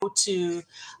to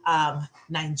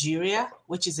Nigeria,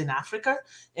 which is in Africa,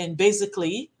 and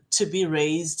basically to be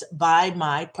raised by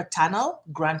my paternal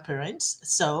grandparents.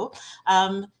 So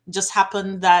just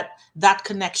happened that that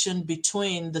connection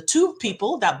between the two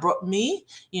people that brought me,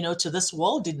 to this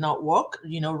world did not work,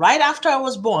 right after I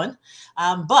was born.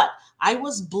 But I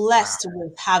was blessed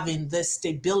with having this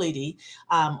stability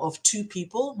of two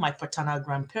people, my paternal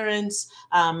grandparents,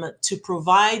 to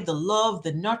provide the love,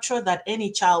 the nurture that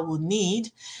any child will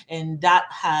need. And that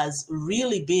has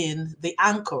really been the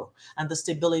anchor and the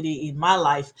stability in my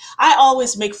life. I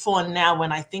always make fun now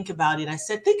when I think about it. I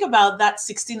said, think about that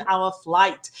 16-hour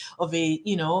flight of a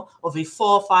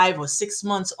 4, 5, or 6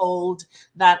 months old,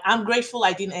 that I'm grateful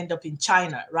I didn't end up in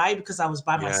China, right? Because I was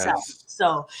by myself. Yes.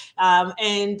 So,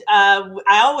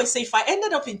 I always say if I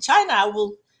ended up in China, I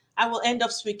will end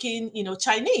up speaking,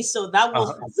 Chinese. So that was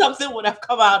Uh-huh. something would have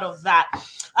come out of that.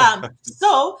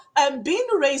 Being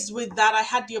raised with that, I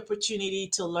had the opportunity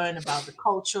to learn about the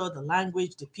culture, the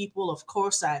language, the people. Of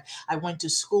course, I went to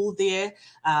school there,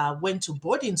 went to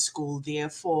boarding school there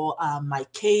for my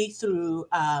K through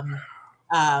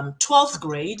 12th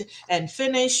grade, and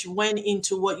finished, went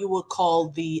into what you would call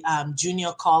the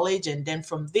junior college. And then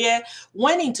from there,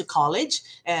 went into college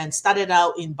and started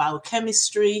out in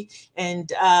biochemistry.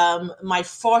 And my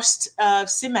first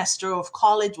semester of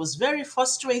college was very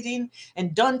frustrating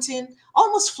and daunting,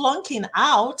 almost flunking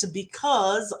out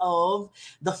because of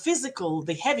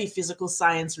the heavy physical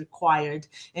science required.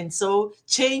 And so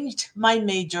changed my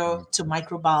major to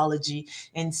microbiology.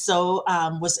 And so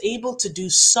was able to do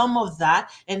some of that,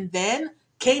 and then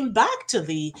came back to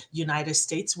the United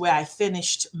States, where I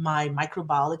finished my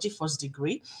microbiology first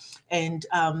degree. And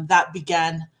that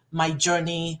began my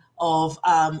journey of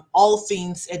all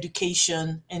things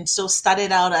education. And so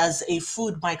started out as a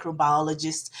food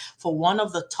microbiologist for one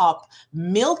of the top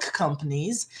milk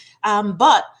companies.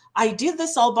 But I did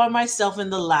this all by myself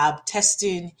in the lab,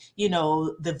 testing,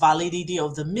 the validity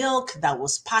of the milk that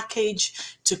was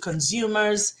packaged to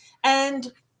consumers.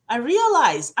 And I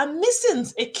realized I'm missing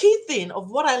a key thing of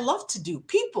what I love to do,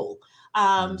 people.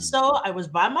 So I was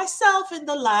by myself in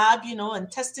the lab,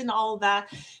 and testing all that.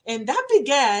 And that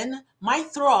began my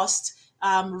thrust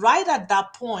right at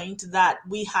that point that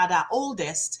we had our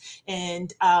oldest,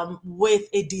 and with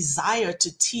a desire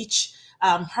to teach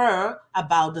her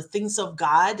about the things of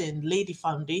God and lay the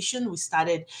foundation. We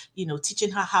started,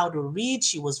 teaching her how to read.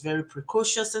 She was very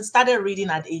precocious and started reading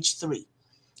at age 3.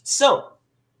 So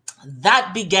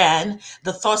that began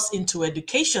the thrust into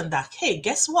education that, hey,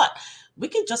 guess what? We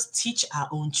can just teach our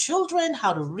own children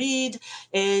how to read.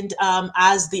 And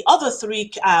as the other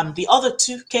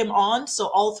two came on, so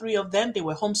all three of them, they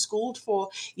were homeschooled for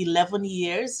 11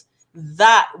 years.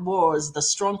 That was the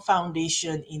strong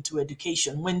foundation into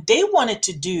education. When they wanted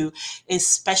to do a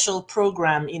special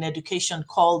program in education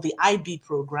called the IB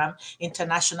program,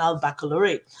 International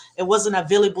Baccalaureate, it wasn't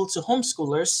available to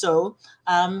homeschoolers. So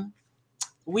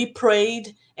we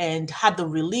prayed and had the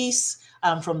release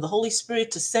from the Holy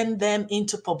Spirit to send them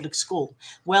into public school.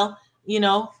 Well,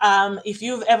 if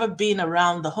you've ever been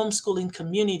around the homeschooling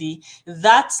community,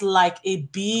 that's like a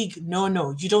big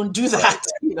no. You don't do that,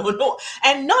 no.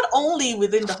 And not only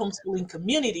within the homeschooling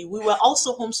community, we were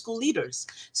also homeschool leaders.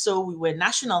 So we were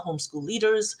national homeschool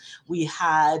leaders. We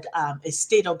had a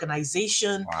state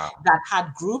organization that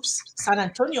had groups. San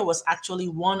Antonio was actually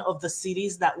one of the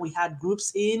cities that we had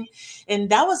groups in. And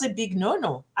that was a big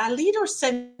no. Our leaders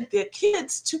sent their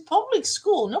kids to public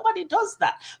school. Nobody does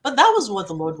that. But that was what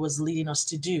the Lord was leading us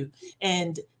to do.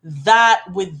 And that,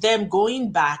 with them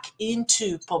going back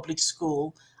into public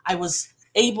school, I was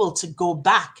able to go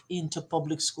back into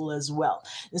public school as well.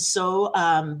 And so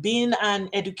being an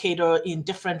educator in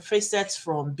different facets,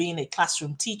 from being a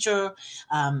classroom teacher,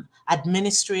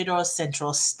 administrator,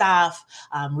 central staff,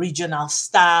 regional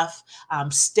staff,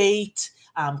 state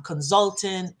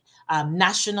consultant,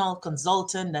 national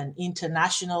consultant, and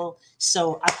international.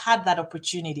 So I've had that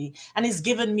opportunity, and it's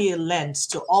given me a lens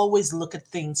to always look at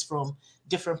things from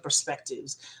different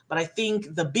perspectives. But I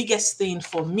think the biggest thing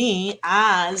for me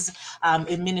as a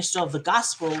minister of the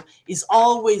gospel is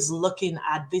always looking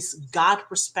at this God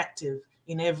perspective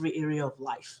in every area of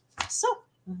life. So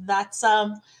that's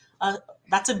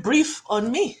a brief on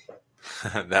me.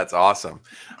 That's awesome.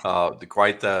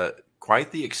 Quite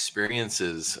the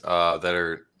experiences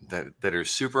that are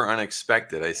super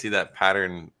unexpected. I see that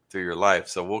pattern through your life.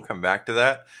 So we'll come back to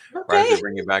that right as we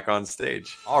bring you back on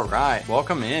stage. All right.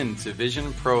 Welcome in to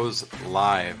Vision Pros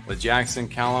Live with Jackson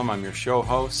Callum. I'm your show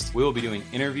host. We will be doing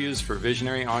interviews for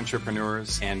visionary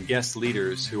entrepreneurs and guest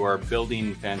leaders who are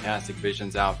building fantastic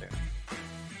visions out there.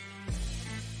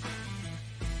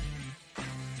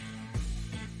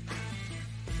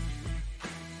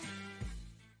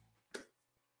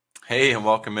 Hey, and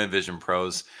welcome in, Vision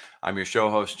Pros. I'm your show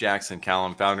host, Jackson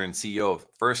Callum, founder and CEO of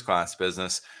First Class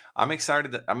Business. I'm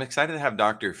excited to have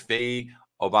Dr. Feyi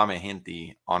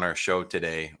Obamehinti on our show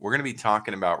today. We're going to be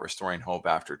talking about restoring hope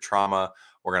after trauma.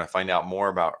 We're going to find out more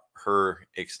about her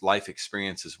life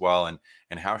experience as well, and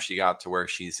how she got to where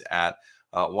she's at.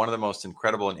 One of the most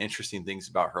incredible and interesting things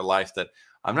about her life that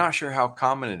I'm not sure how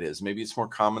common it is. Maybe it's more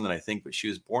common than I think, but she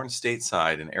was born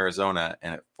stateside in Arizona,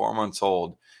 and at 4 months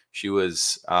old, she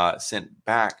was sent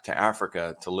back to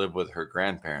Africa to live with her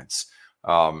grandparents.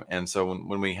 And so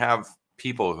when we have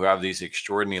people who have these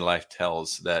extraordinary life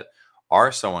tales that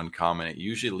are so uncommon, it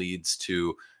usually leads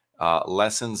to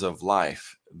lessons of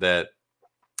life that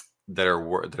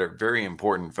are very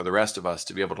important for the rest of us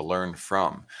to be able to learn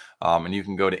from. And you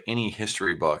can go to any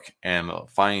history book and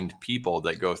find people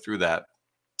that go through that.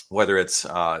 Whether it's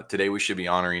today, we should be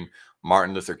honoring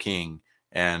Martin Luther King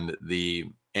and the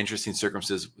interesting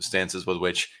circumstances with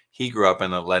which he grew up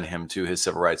and that led him to his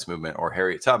civil rights movement, or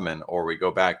Harriet Tubman, or we go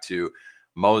back to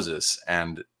Moses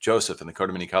and Joseph and the coat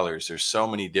of many colors. There's so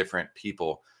many different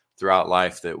people throughout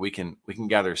life that we can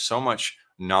gather so much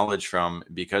knowledge from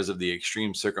because of the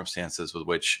extreme circumstances with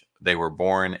which they were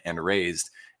born and raised.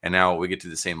 And now we get to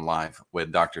the same live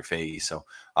with Dr. Feyi. So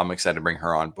I'm excited to bring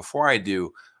her on. Before I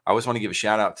do, I always want to give a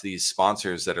shout out to these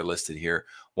sponsors that are listed here.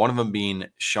 One of them being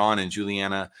Sean and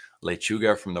Juliana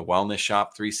Lechuga from the Wellness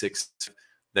Shop 36,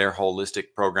 their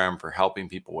holistic program for helping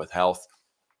people with health.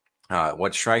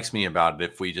 What strikes me about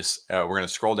it, if we just, we're going to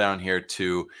scroll down here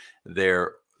to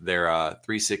their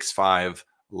 365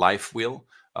 life wheel.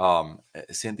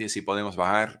 Cynthia, si podemos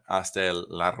bajar hasta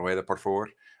la rueda, por favor.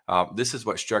 This is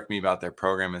what struck me about their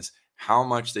program, is how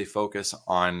much they focus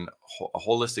on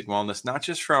holistic wellness, not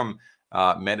just from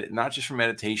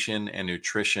meditation and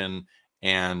nutrition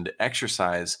and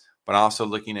exercise, but also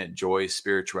looking at joy,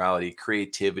 spirituality,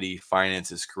 creativity,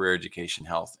 finances, career, education,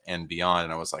 health, and beyond.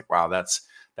 And I was like, wow, that's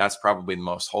probably the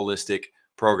most holistic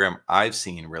program I've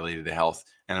seen related to health.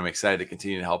 And I'm excited to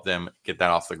continue to help them get that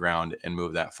off the ground and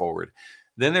move that forward.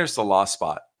 Then there's the Law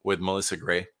Spot with Melissa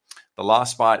Gray. The Law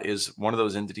Spot is one of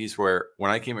those entities where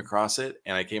when I came across it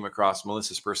and I came across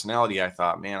Melissa's personality, I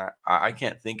thought, man, I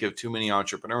can't think of too many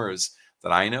entrepreneurs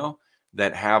that I know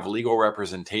that have legal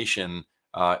representation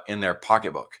in their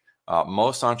pocketbook.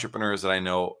 Most entrepreneurs that I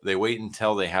know, they wait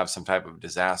until they have some type of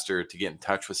disaster to get in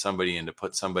touch with somebody and to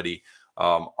put somebody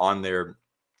on their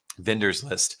vendors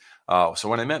list. So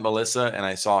when I met Melissa and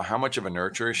I saw how much of a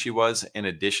nurturer she was, in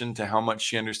addition to how much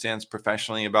she understands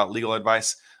professionally about legal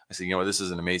advice, I said, this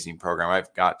is an amazing program.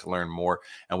 I've got to learn more.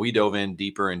 And we dove in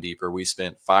deeper and deeper. We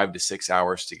spent 5 to 6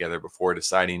 hours together before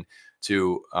deciding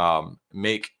to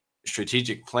make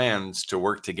strategic plans to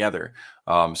work together.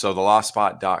 So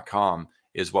thelawspot.com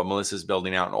is what Melissa's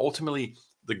building out. And ultimately,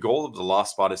 the goal of the Law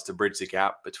Spot is to bridge the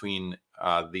gap between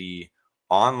the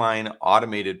online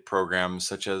automated programs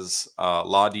such as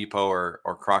Law Depot or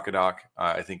Crocodoc.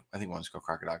 I think one's called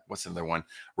Crocodoc. What's the other one?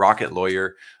 Rocket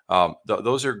Lawyer.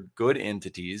 Those are good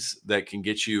entities that can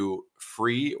get you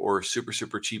free or super,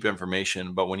 super cheap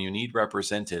information. But when you need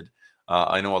represented,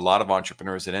 I know a lot of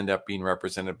entrepreneurs that end up being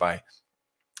represented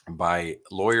by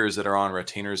lawyers that are on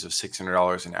retainers of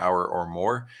 $600 an hour or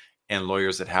more, and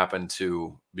lawyers that happen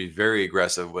to be very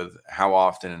aggressive with how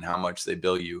often and how much they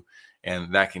bill you.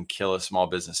 And that can kill a small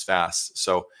business fast.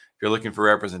 So if you're looking for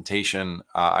representation,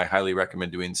 I highly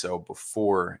recommend doing so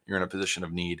before you're in a position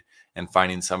of need and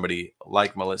finding somebody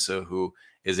like Melissa who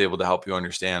is able to help you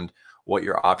understand what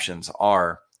your options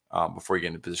are before you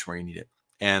get in a position where you need it.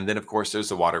 And then, of course, there's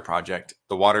the Water Project.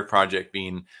 The Water Project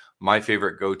being my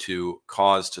favorite go-to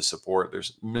cause to support.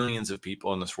 There's millions of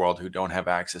people in this world who don't have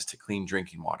access to clean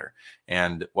drinking water.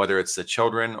 And whether it's the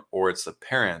children or it's the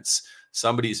parents,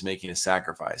 somebody's making a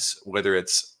sacrifice, whether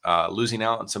it's losing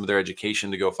out on some of their education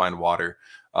to go find water,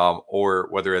 or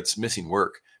whether it's missing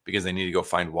work because they need to go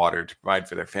find water to provide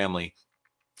for their family.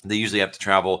 They usually have to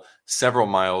travel several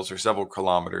miles or several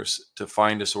kilometers to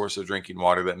find a source of drinking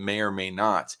water that may or may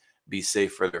not be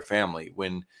safe for their family.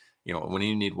 When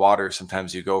you need water,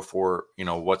 sometimes you go for,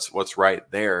 what's right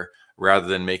there rather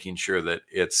than making sure that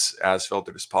it's as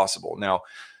filtered as possible. Now,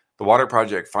 the Water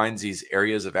Project finds these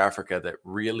areas of Africa that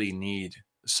really need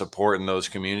support in those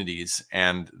communities,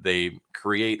 and they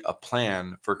create a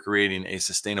plan for creating a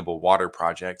sustainable water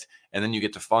project. And then you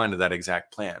get to fund that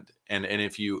exact plan. And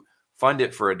if you fund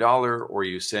it for $1 or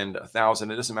you send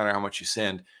 1,000, it doesn't matter how much you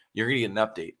send, you're going to get an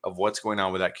update of what's going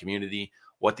on with that community,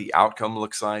 what the outcome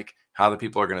looks like, how the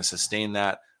people are going to sustain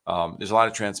that. There's a lot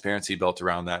of transparency built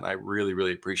around that. And I really,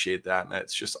 really appreciate that. And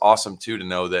it's just awesome too, to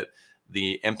know that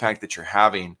the impact that you're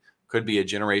having could be a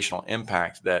generational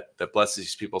impact that blesses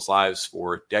these people's lives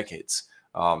for decades.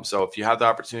 So if you have the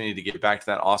opportunity to get back to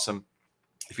that, awesome.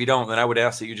 If you don't, then I would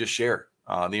ask that you just share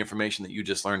the information that you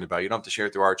just learned about. You don't have to share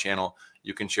it through our channel.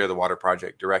 You can share the Water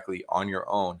Project directly on your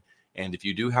own. And if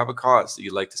you do have a cause that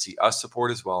you'd like to see us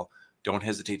support as well, don't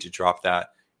hesitate to drop that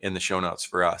in the show notes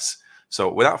for us.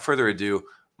 So without further ado,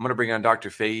 I'm going to bring on Dr.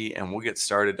 Feyi and we'll get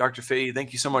started. Dr. Feyi,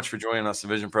 thank you so much for joining us on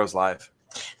Vision Pros Live.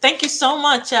 Thank you so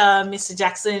much, Mr.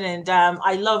 Jackson. And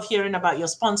I love hearing about your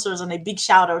sponsors, and a big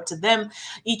shout out to them.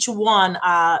 Each one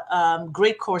are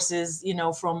great courses,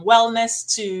 from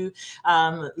wellness to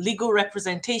legal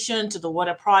representation to the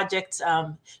Water Project.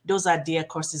 Those are their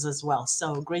courses as well.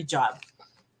 So great job.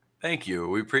 Thank you.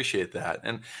 We appreciate that.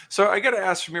 And so I got to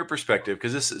ask from your perspective,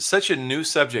 because this is such a new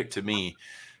subject to me.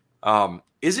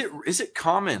 Is it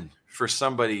common for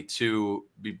somebody to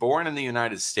be born in the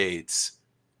United States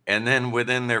and then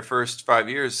within their first 5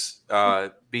 years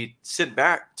be sent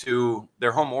back to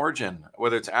their home origin,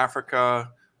 whether it's Africa,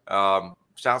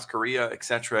 South Korea,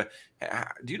 etc.?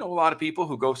 Do you know a lot of people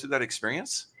who go through that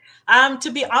experience?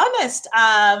 To be honest,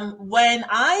 when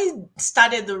I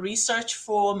started the research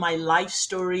for my life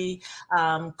story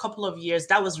couple of years,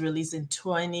 that was released in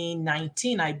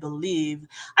 2019, I believe,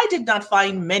 I did not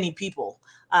find many people.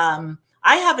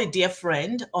 I have a dear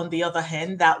friend, on the other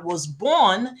hand, that was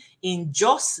born in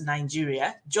Jos,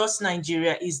 Nigeria. Jos,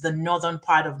 Nigeria is the northern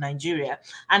part of Nigeria,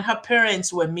 and her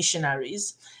parents were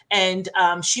missionaries, and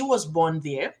she was born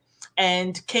there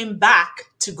and came back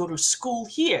to go to school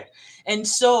here. And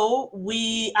so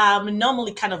we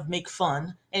normally kind of make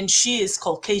fun. And she is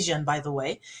Caucasian, by the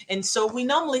way. And so we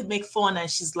normally make fun. And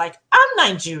she's like, I'm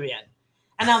Nigerian.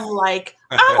 And I'm like,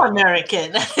 I'm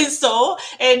American. So,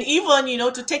 and even,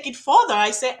 to take it further,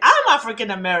 I say, I'm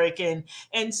African American.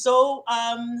 And so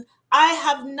I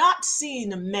have not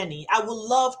seen many. I would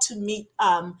love to meet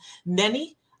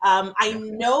many. I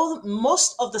know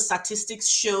most of the statistics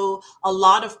show a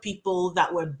lot of people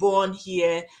that were born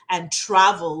here and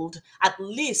traveled at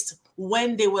least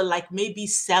when they were like maybe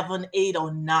 7, 8,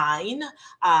 or 9,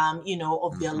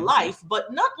 of their life,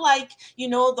 but not like,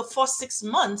 the first 6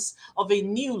 months of a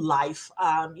new life.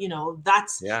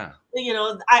 That's,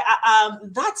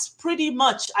 that's pretty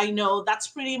much, I know that's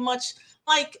pretty much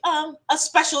like a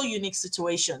special, unique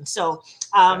situation. So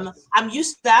I'm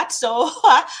used to that. So,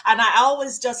 and I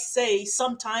always just say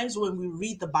sometimes when we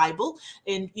read the Bible,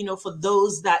 and for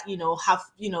those that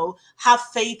have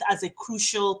faith as a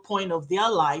crucial point of their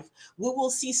life, we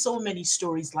will see so many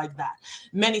stories like that.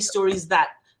 Many stories that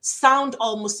sound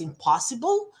almost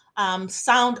impossible,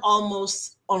 sound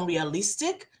almost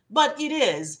unrealistic, but it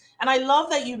is. And I love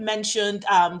that you mentioned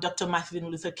Dr. Martin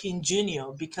Luther King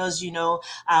Jr. because,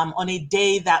 on a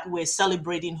day that we're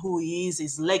celebrating who he is,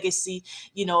 his legacy,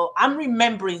 I'm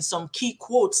remembering some key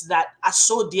quotes that are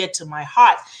so dear to my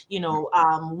heart.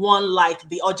 One like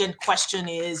the urgent question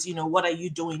is, what are you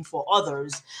doing for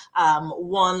others?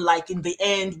 One like in the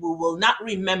end, we will not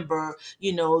remember,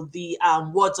 the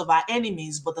words of our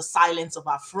enemies, but the silence of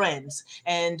our friends.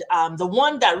 And the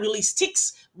one that really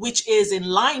sticks, which is in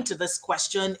line to this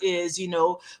question, is,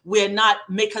 we're not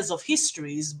makers of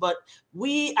histories, but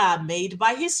we are made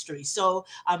by history. So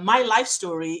my life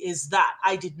story is that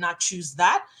I did not choose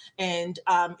that. And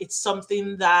it's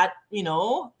something that,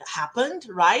 happened,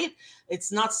 right?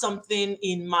 It's not something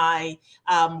in my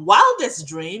wildest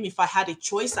dream. If I had a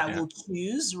choice, I would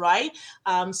choose, right?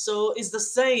 So it's the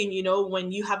same,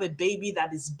 when you have a baby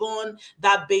that is born,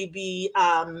 that baby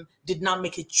did not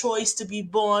make a choice to be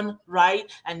born,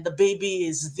 right? And the baby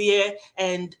is there.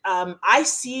 And I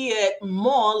see it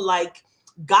more like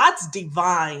God's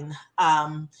divine,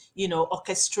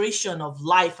 orchestration of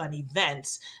life and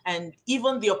events, and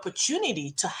even the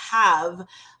opportunity to have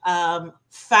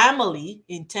family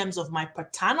in terms of my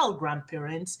paternal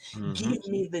grandparents give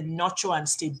me the nurture and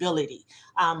stability.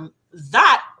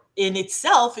 That in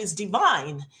itself is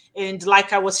divine. And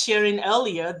like I was sharing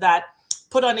earlier, that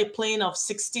put on a plane of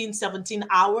 16, 17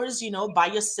 hours, by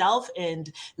yourself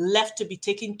and left to be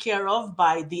taken care of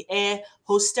by the air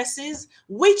hostesses,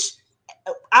 which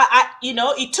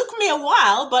it took me a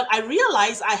while, but I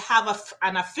realized I have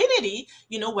an affinity,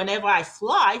 whenever I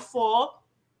fly for,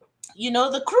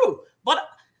 the crew. But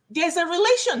there's a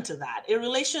relation to that, a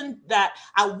relation that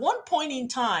at one point in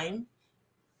time,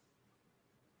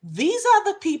 these are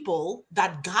the people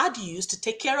that God used to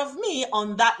take care of me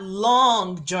on that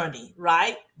long journey,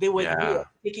 right? They were there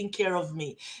taking care of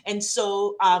me. And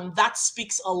so that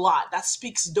speaks a lot. That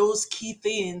speaks those key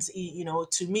things,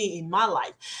 to me in my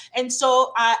life. And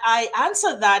so I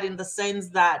answer that in the sense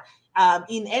that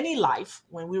in any life,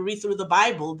 when we read through the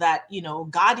Bible, that,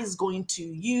 God is going to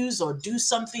use or do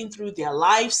something through their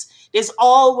lives, there's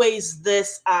always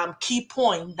this key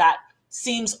point that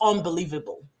seems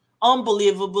unbelievable.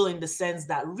 Unbelievable in the sense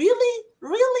that really,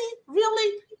 really,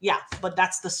 really, yeah, but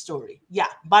that's the story. Yeah,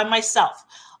 by myself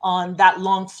on that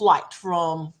long flight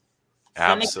from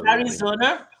Phoenix, Absolutely.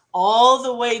 Arizona, all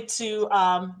the way to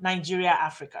Nigeria,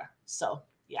 Africa. So,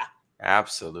 yeah.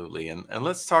 Absolutely. And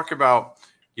let's talk about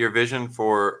your vision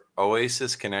for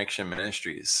Oasis Connection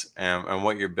Ministries and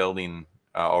what you're building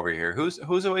over here.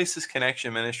 Who's Oasis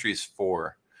Connection Ministries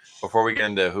for? Before we get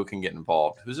into who can get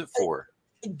involved, who's it for?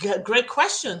 Great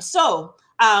question. So,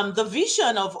 the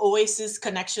vision of Oasis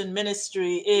Connection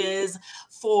Ministry is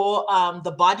for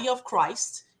the body of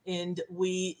Christ, and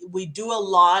we do a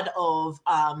lot of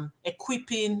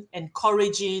equipping,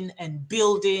 encouraging, and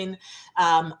building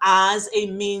as a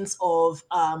means of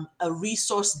a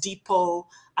resource depot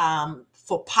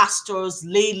for pastors,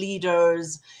 lay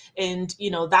leaders, and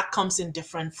that comes in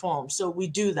different forms. So we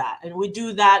do that, and we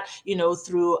do that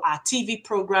through our TV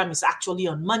program. It's actually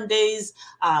on Mondays,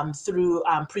 through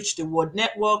Preach the Word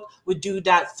Network. We do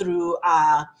that through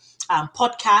our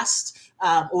podcast,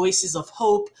 Oasis of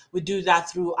Hope. We do that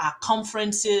through our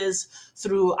conferences,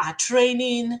 through our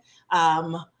training.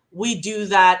 We do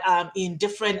that in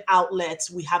different outlets.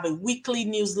 We have a weekly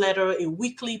newsletter, a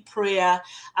weekly prayer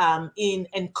in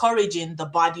encouraging the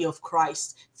body of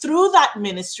Christ. Through that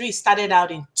ministry, it started out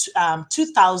in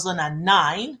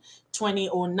 2009.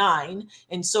 2009.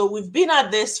 And so we've been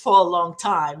at this for a long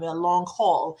time, a long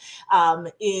haul,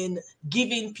 in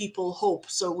giving people hope.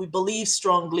 So we believe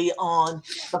strongly on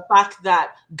the fact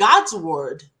that God's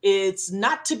word is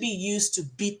not to be used to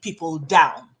beat people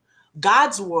down.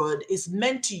 God's word is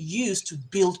meant to use to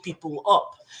build people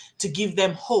up, to give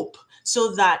them hope,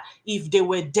 so that if they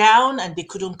were down and they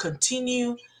couldn't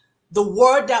continue, the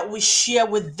word that we share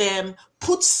with them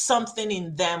puts something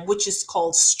in them which is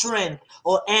called strength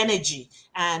or energy,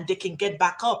 and they can get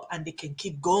back up and they can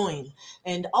keep going.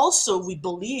 And also we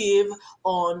believe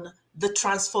on the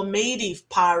transformative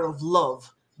power of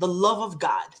love, the love of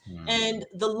God. And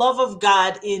the love of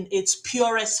God in its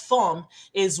purest form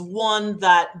is one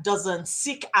that doesn't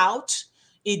seek out,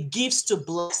 it gives to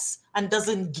bless and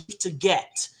doesn't give to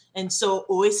get. And so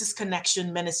Oasis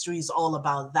Connection Ministry is all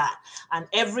about that. And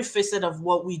every facet of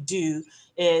what we do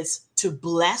is to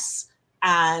bless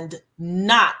and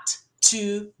not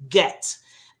to get.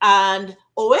 And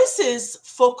Oasis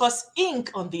Focus Inc.,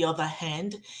 on the other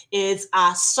hand, is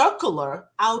our circular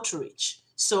outreach.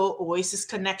 So Oasis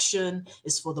Connection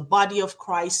is for the body of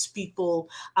Christ, people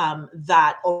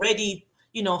that already,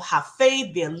 have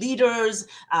faith, they're leaders,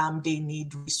 they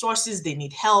need resources, they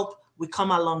need help. We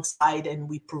come alongside and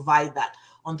we provide that.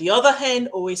 On the other hand,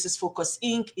 Oasis Focus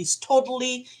Inc. is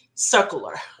totally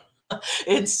circular.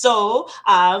 And so,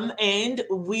 and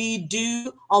we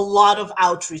do a lot of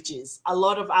outreaches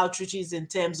in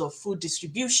terms of food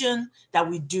distribution that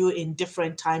we do in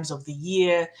different times of the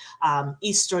year,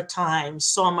 Easter time,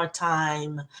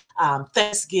 summertime,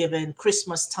 Thanksgiving,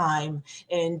 Christmas time.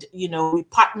 And, we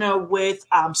partner with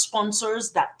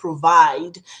sponsors that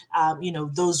provide,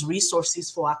 those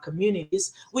resources for our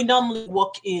communities. We normally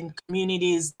work in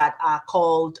communities that are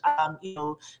called,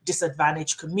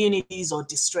 disadvantaged communities or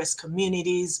distressed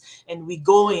communities, and we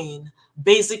go in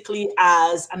basically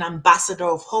as an ambassador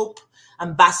of hope,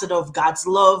 ambassador of God's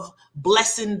love,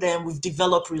 blessing them. We've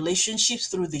developed relationships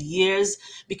through the years,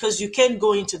 because you can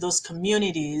go into those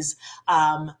communities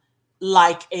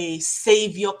like a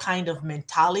savior kind of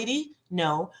mentality.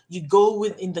 No, you go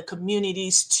within the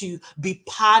communities to be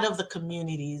part of the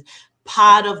community,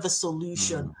 part of the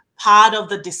solution, part of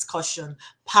the discussion,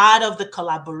 part of the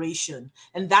collaboration.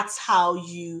 And that's how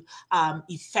you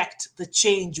effect the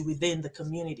change within the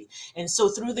community. And so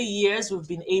through the years, we've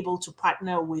been able to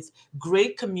partner with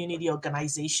great community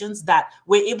organizations that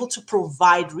we're able to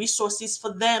provide resources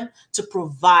for them, to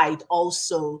provide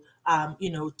also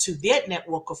to their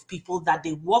network of people that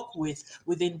they work with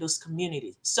within those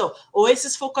communities. So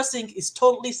Oasis Focusing is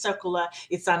totally circular.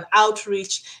 It's an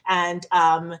outreach, and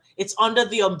it's under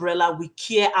the umbrella We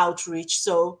Care Outreach.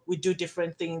 So we do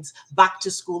different things, back to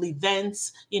school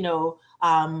events,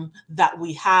 that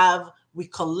we have. We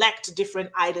collect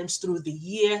different items through the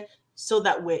year so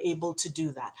that we're able to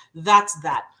do that. That's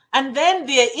that. And then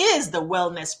there is the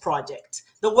Wellness Project.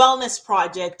 The Wellness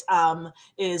Project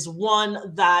is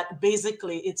one that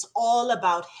basically it's all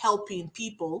about helping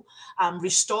people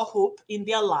restore hope in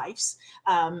their lives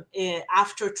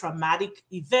after traumatic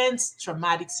events,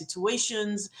 traumatic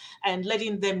situations, and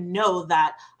letting them know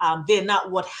that they're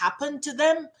not what happened to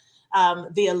them.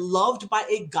 They are loved by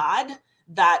a God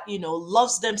that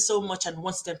loves them so much and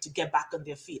wants them to get back on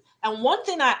their feet. And one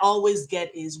thing I always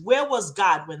get is, where was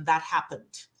God when that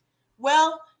happened?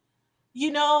 Well,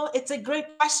 It's a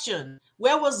great question.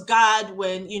 Where was God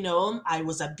when, I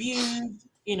was abused,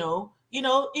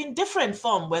 in different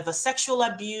form, whether sexual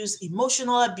abuse,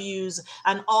 emotional abuse,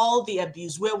 and all the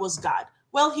abuse? Where was God?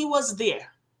 Well, he was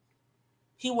there.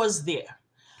 He was there.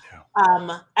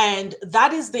 Yeah. And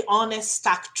that is the honest,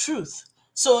 stark truth.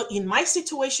 So in my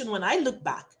situation, when I look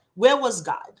back, where was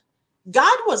God?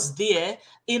 God was there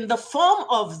in the form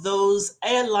of those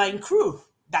airline crew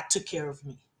that took care of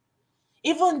me,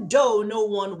 even though no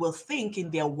one will think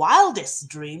in their wildest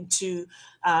dream to,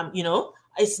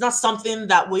 it's not something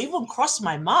that will even cross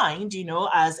my mind,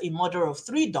 as a mother of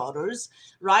three daughters,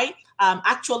 right?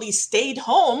 Actually stayed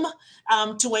home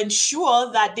to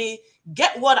ensure that they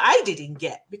get what I didn't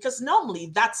get, because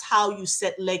normally that's how you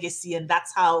set legacy, and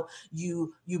that's how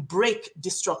you break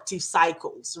destructive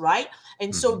cycles, right?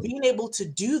 And so Mhm. being able to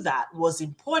do that was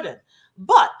important.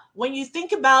 But when you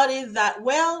think about it, that,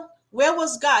 well, where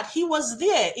was God? He was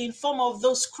there in form of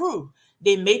those crew.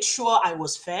 They made sure I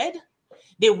was fed.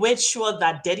 They made sure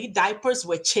that dirty diapers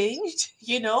were changed,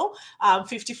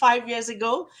 55 years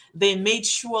ago. They made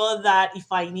sure that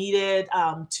if I needed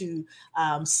to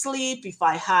sleep, if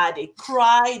I had a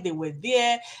cry, they were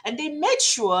there. And they made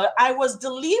sure I was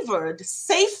delivered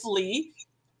safely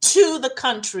to the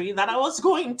country that I was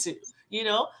going to, you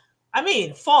know. I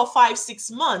mean, 4, 5, 6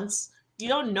 months, you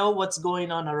don't know what's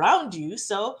going on around you.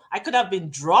 So I could have been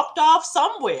dropped off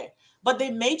somewhere, but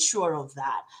they made sure of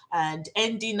that, and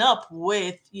ending up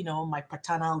with, my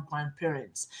paternal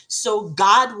grandparents. So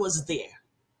God was there,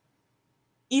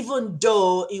 even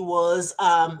though it was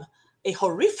a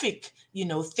horrific,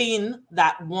 thing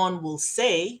that one will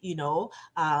say,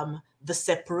 the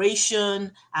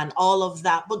separation and all of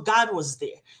that, but God was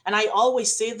there. And I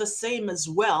always say the same as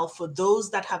well for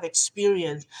those that have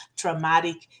experienced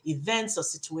traumatic events or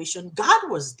situation. God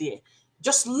was there.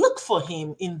 Just look for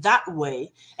him in that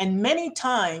way. And many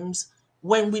times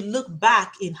when we look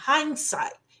back in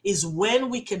hindsight is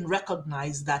when we can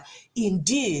recognize that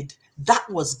indeed that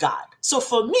was God. So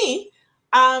for me,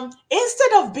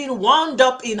 instead of being wound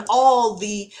up in all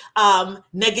the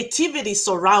negativity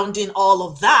surrounding all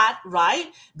of that,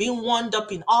 right? Being wound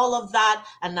up in all of that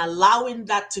and allowing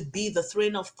that to be the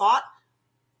train of thought,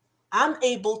 I'm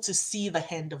able to see the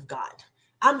hand of God.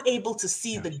 I'm able to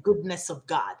see Yeah. the goodness of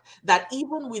God. That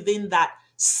even within that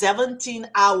 17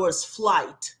 hours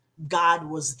flight, God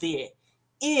was there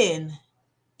in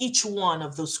each one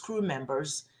of those crew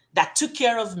members that took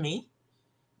care of me,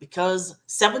 because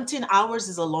 17 hours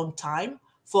is a long time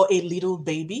for a little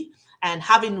baby. And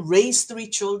having raised three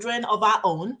children of our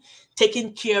own,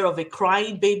 taking care of a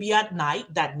crying baby at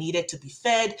night that needed to be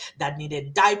fed, that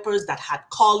needed diapers, that had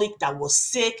colic, that was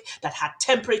sick, that had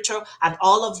temperature, and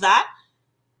all of that,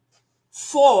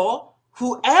 for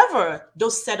whoever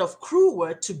those set of crew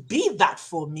were to be that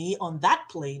for me on that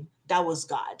plane, that was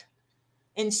God.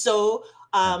 And so,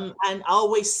 Yeah. and I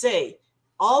always say,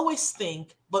 always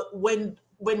think, but when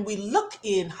we look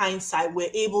in hindsight,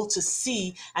 we're able to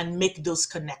see and make those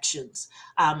connections.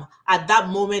 At that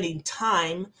moment in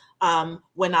time,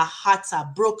 when our hearts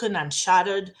are broken and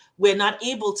shattered, we're not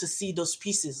able to see those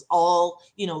pieces all,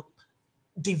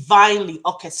 divinely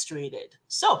orchestrated.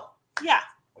 So, yeah.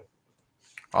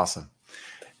 Awesome.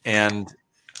 And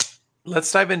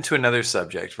let's dive into another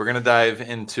subject. We're going to dive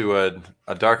into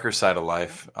a darker side of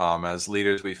life. As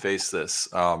leaders, we face this.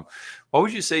 What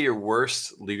would you say your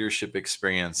worst leadership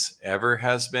experience ever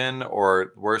has been,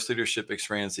 or worst leadership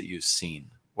experience that you've seen?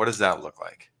 What does that look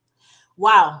like?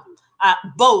 Wow.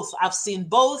 Both. I've seen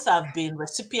both. I've been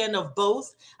recipient of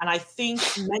both. And I think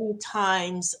many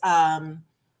times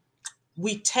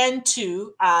we tend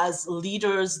to, as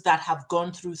leaders that have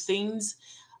gone through things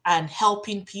and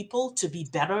helping people to be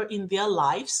better in their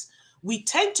lives, we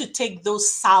tend to take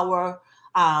those sour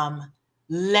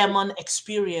lemon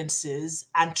experiences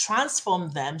and transform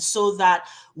them so that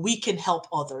we can help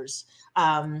others.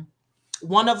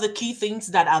 One of the key things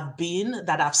that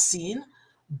I've seen,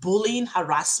 bullying,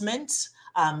 harassment,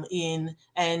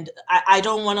 and I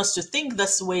don't want us to think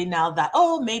this way now that,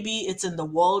 oh, maybe it's in the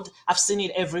world. I've seen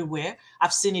it everywhere.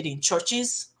 I've seen it in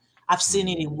churches. I've seen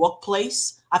it in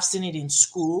workplace. I've seen it in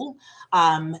school.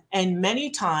 And many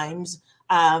times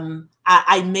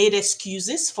I made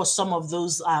excuses for some of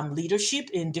those leadership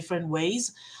in different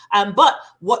ways. But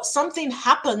what something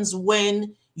happens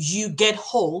when you get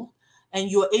whole and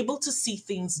you're able to see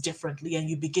things differently and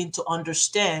you begin to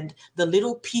understand the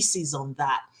little pieces on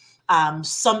that,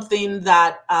 something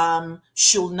that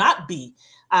should not be.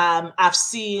 I've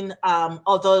seen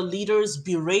other leaders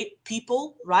berate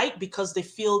people, right? Because they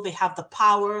feel they have the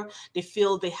power, they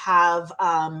feel they have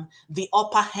the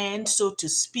upper hand, so to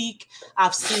speak.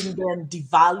 I've seen them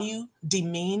devalue,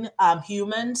 demean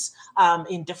humans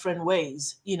in different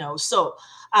ways, So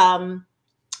um,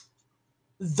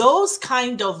 those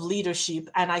kind of leadership,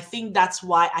 and I think that's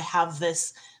why I have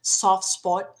this soft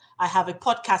spot. I have a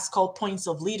podcast called Points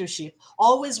of Leadership,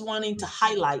 always wanting to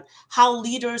highlight how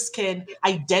leaders can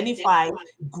identify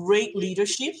great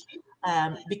leadership,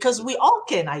 because we all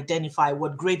can identify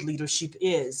what great leadership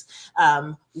is.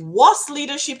 Worst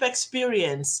leadership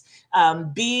experience,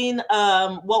 being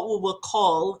what we will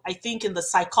call, I think in the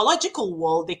psychological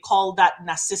world, they call that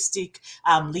narcissistic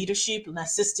leadership,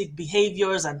 narcissistic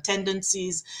behaviors and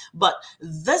tendencies. But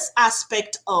this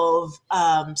aspect of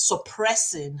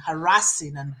suppressing,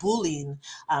 harassing, and bullying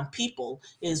people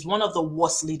is one of the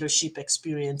worst leadership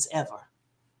experience ever.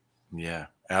 Yeah,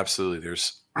 absolutely.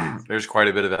 There's there's quite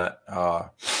a bit of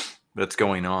that that's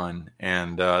going on,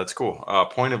 and it's cool.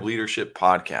 Point of Leadership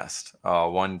podcast,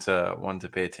 one to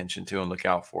pay attention to and look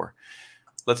out for.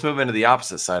 Let's move into the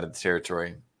opposite side of the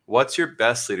territory. What's your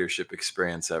best leadership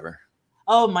experience ever?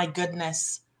 Oh my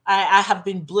goodness. I have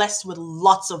been blessed with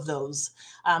lots of those.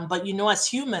 But as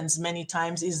humans, many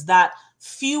times, is that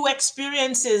few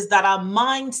experiences that our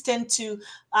minds tend to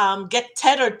get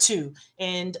tethered to.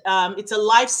 And it's a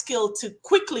life skill to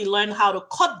quickly learn how to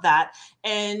cut that.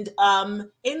 And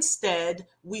instead,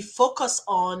 we focus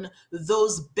on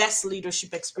those best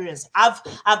leadership experience. I've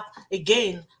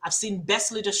seen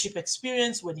best leadership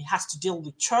experience when it has to deal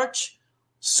with church,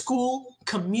 school,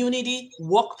 community,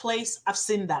 workplace. I've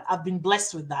seen that. I've been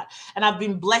blessed with that. And I've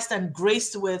been blessed and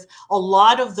graced with a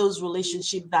lot of those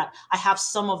relationships that I have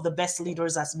some of the best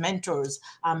leaders as mentors.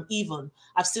 Even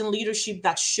I've seen leadership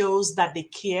that shows that they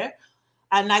care.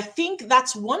 And I think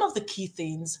that's one of the key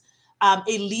things. A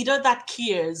leader that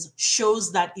cares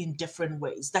shows that in different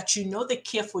ways, that they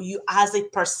care for you as a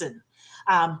person,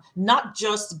 not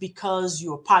just because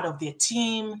you're part of their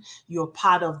team, you're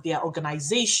part of their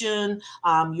organization,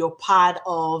 you're part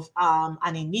of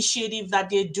an initiative that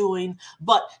they're doing,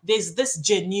 but there's this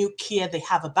genuine care they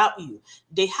have about you.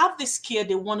 They have this care,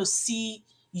 they want to see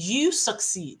you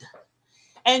succeed.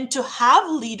 And to have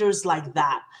leaders like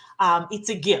that, it's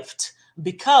a gift,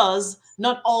 because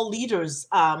not all leaders,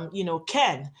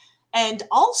 can. And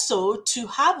also to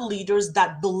have leaders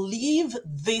that believe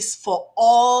this for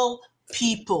all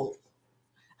people,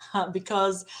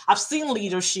 because I've seen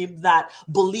leadership that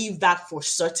believe that for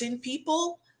certain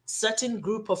people, certain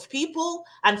group of people,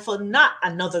 and for not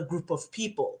another group of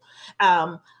people.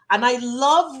 And I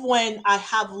love when I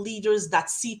have leaders that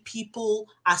see people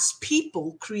as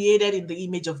people created in the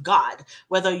image of God,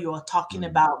 whether you are talking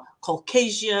about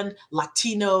Caucasian,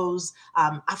 Latinos,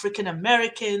 African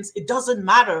Americans, it doesn't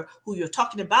matter who you're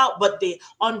talking about, but they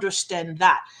understand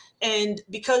that. And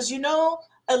because,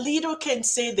 a leader can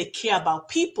say they care about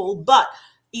people, but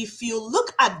if you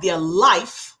look at their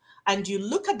life and you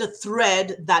look at the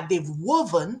thread that they've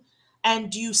woven,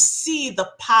 and you see the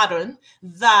pattern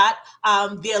that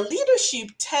their leadership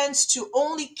tends to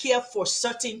only care for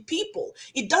certain people.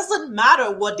 It doesn't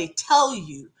matter what they tell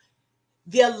you.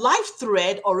 Their life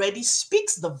thread already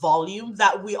speaks the volume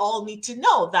that we all need to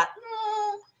know that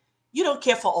you don't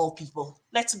care for all people.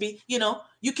 Let's be,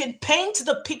 you can paint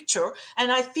the picture.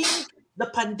 And I think the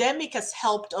pandemic has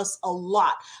helped us a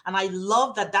lot. And I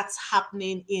love that that's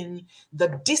happening in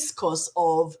the discourse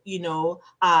of,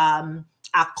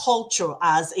 our culture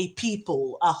as a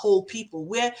people, a whole people,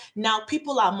 where now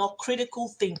people are more critical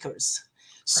thinkers.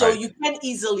 So Right. you can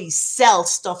easily sell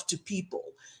stuff to people.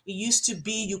 It used to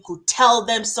be you could tell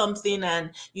them something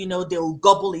and, they'll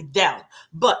gobble it down.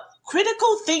 But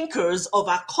critical thinkers of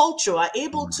our culture are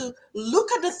able to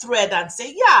look at the thread and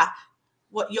say, yeah,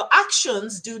 what your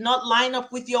actions do not line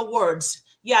up with your words.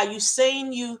 Yeah, you're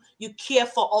saying you care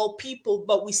for all people,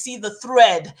 but we see the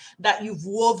thread that you've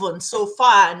woven so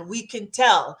far, and we can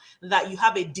tell that you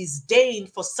have a disdain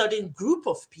for certain group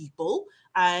of people.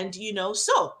 And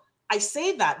so I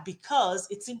say that because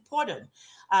it's important,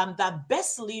 that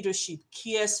best leadership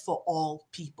cares for all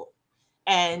people.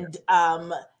 And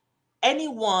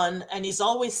anyone, and it's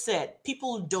always said,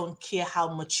 people don't care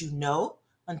how much you know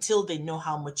until they know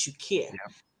how much you care.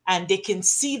 Yeah. And they can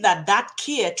see that that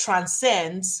care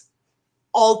transcends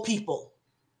all people,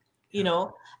 you Yeah.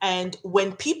 know. And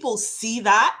when people see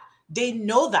that, they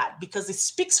know that because it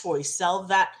speaks for itself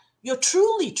that you're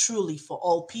truly, truly for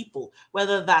all people,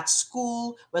 whether that's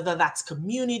school, whether that's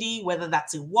community, whether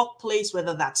that's a workplace,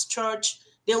 whether that's church,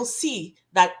 they'll see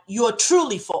that you're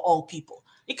truly for all people.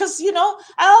 Because, I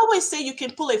always say you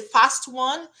can pull a fast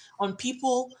one on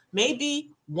people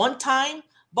maybe one time,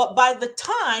 but by the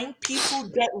time people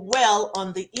get well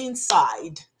on the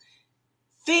inside,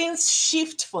 things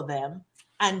shift for them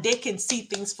and they can see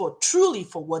things for truly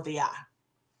for what they are.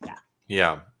 Yeah.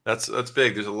 Yeah, that's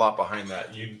big. There's a lot behind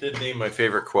that. You did name my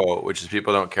favorite quote, which is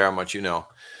people don't care how much you know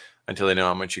until they know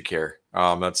how much you care.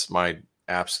 That's my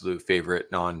absolute favorite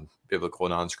non-biblical,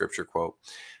 non-scripture quote.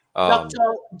 Dr.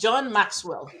 John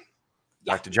Maxwell.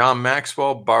 Yeah. Dr. John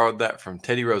Maxwell borrowed that from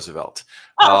Teddy Roosevelt.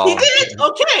 Oh, he did?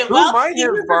 Okay, Who well, might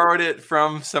have borrowed it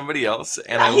from somebody else.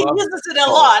 And he uses it a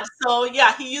lot. So,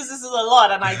 yeah, he uses it a lot,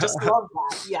 and I just love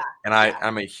that. Yeah. And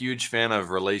I'm a huge fan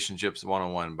of Relationships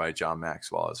 101 by John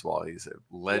Maxwell as well. He's a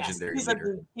legendary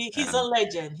leader. He's a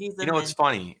legend. It's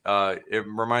funny. It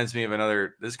reminds me of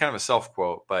another, this is kind of a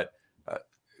self-quote, but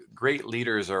great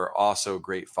leaders are also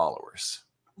great followers.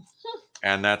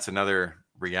 And that's another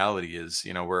reality is,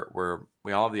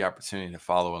 we all have the opportunity to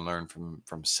follow and learn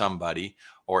from somebody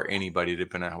or anybody,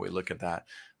 depending on how we look at that.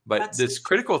 But this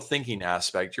critical thinking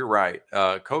aspect, you're right.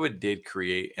 COVID did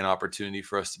create an opportunity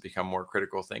for us to become more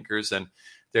critical thinkers. And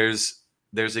there's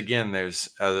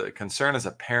a concern as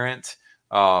a parent,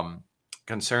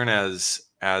 concern as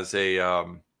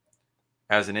an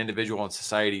individual in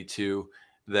society too,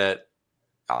 that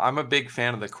I'm a big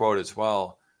fan of the quote as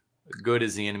well. Good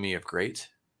is the enemy of great.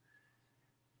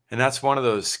 And that's one of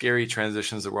those scary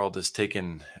transitions the world has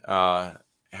taken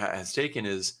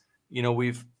is,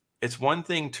 it's one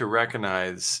thing to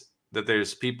recognize that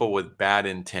there's people with bad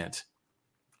intent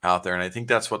out there. And I think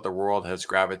that's what the world has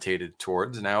gravitated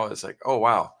towards now. It's like, oh,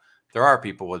 wow, there are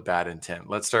people with bad intent.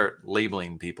 Let's start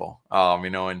labeling people,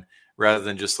 and rather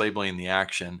than just labeling the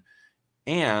action.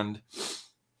 And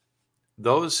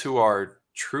those who are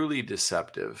truly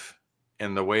deceptive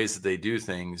in the ways that they do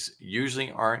things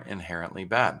usually aren't inherently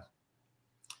bad.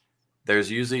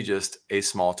 There's usually just a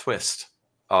small twist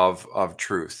of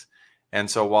truth. And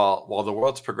so while the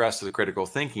world's progressed with critical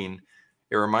thinking,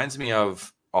 it reminds me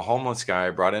of a homeless guy I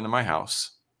brought into my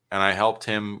house, and I helped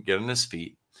him get on his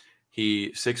feet.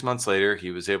 6 months later,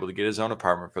 he was able to get his own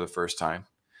apartment for the first time.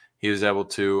 He was able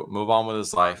to move on with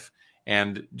his life.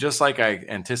 And just like I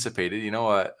anticipated,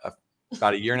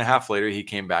 about a year and a half later, he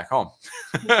came back home.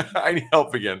 I need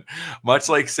help again. Much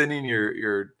like sending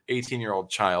your 18-year-old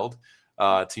child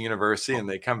to university, and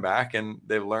they come back and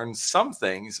they've learned some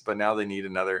things, but now they need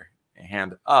another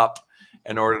hand up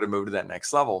in order to move to that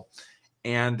next level.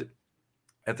 And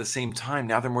at the same time,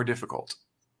 now they're more difficult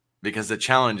because the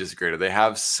challenge is greater. They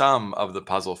have some of the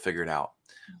puzzle figured out,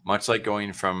 much like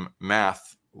going from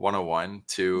math 101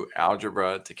 to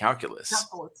algebra to calculus.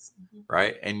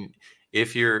 Right? And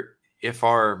if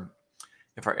our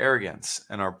arrogance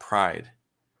and our pride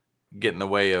get in the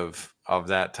way of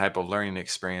that type of learning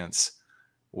experience,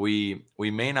 we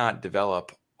may not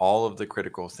develop all of the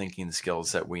critical thinking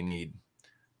skills that we need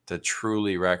to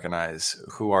truly recognize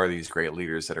who are these great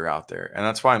leaders that are out there. And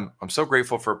that's why I'm so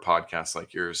grateful for podcasts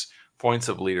like yours, Points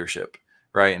of Leadership,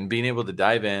 right? And being able to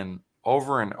dive in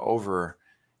over and over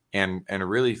and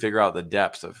really figure out the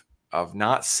depth of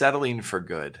not settling for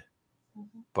good,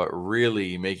 but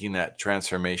really making that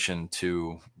transformation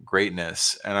to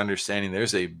greatness and understanding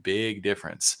there's a big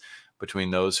difference between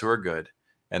those who are good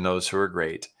and those who are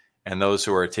great, and those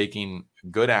who are taking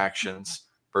good actions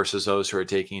versus those who are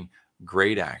taking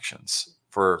great actions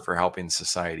for helping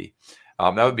society.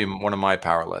 That would be one of my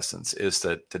power lessons, is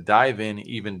to dive in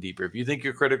even deeper. If you think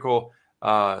your critical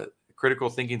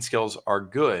thinking skills are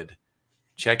good,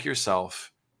 check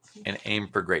yourself and aim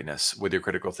for greatness with your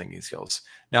critical thinking skills.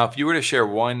 Now, if you were to share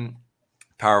one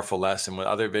powerful lesson with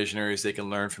other visionaries they can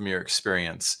learn from your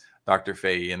experience, Dr.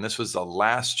 Feyi, and this was the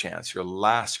last chance, your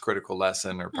last critical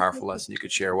lesson or powerful lesson you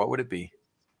could share, what would it be?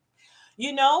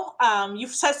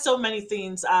 You've said so many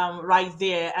things right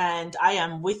there, and I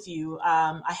am with you.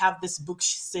 I have this book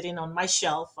sitting on my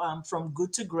shelf, From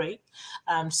Good to Great.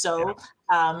 It's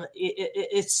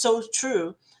so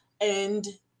true. And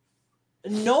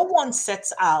no one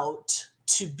sets out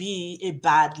to be a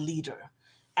bad leader.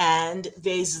 And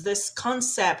there's this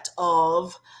concept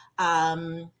of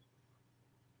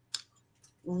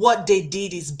what they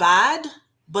did is bad,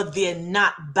 but they're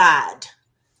not bad.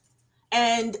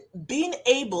 And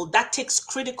that takes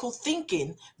critical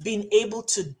thinking, being able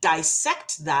to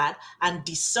dissect that and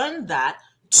discern that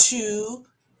to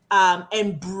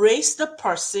embrace the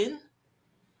person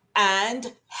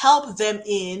and help them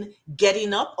in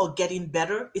getting up or getting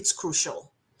better. It's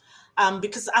crucial.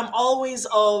 Because I'm always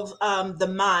of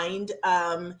the mind,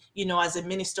 as a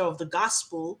minister of the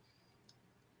gospel,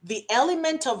 the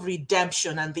element of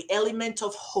redemption and the element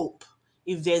of hope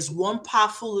if there's one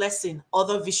powerful lesson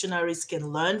other visionaries can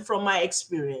learn from my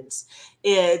experience,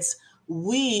 it's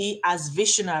we as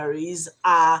visionaries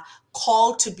are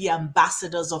called to be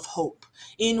ambassadors of hope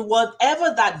in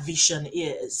whatever that vision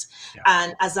is. Yeah.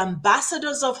 And as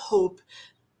ambassadors of hope,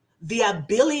 the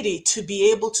ability to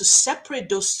be able to separate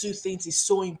those two things is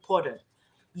so important.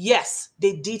 Yes,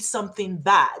 they did something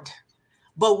bad,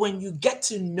 but when you get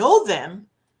to know them,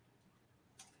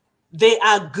 they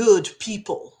are good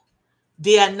people.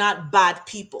 They are not bad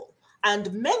people.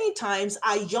 And many times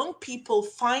our young people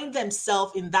find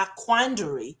themselves in that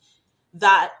quandary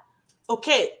that,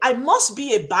 okay, I must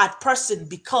be a bad person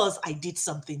because I did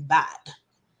something bad.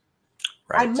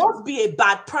 I Right. must be a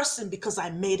bad person because I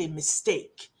made a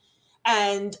mistake.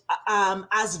 And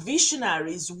as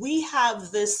visionaries, we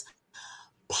have this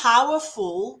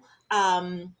powerful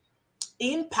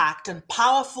impact and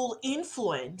powerful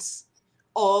influence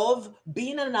of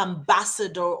being an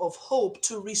ambassador of hope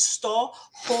to restore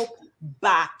hope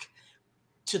back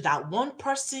to that one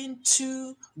person,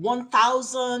 to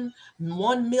 1,000,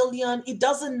 1,000,000. It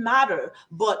doesn't matter.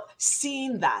 But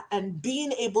seeing that and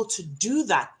being able to do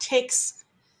that takes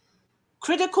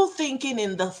critical thinking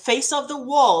in the face of the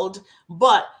world.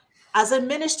 But as a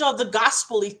minister of the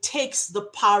gospel, it takes the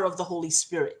power of the Holy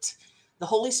Spirit. The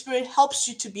Holy Spirit helps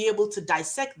you to be able to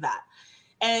dissect that.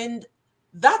 And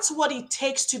that's what it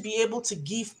takes to be able to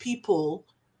give people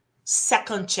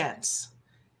second chance.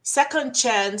 Second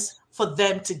chance for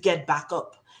them to get back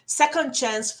up. Second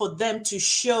chance for them to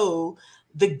show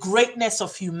the greatness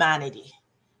of humanity.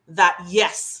 That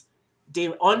yes,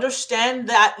 they understand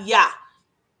that, yeah,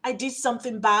 I did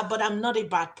something bad, but I'm not a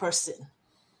bad person.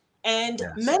 And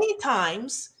Yes. many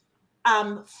times,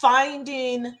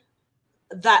 finding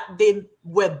that they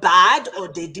were bad or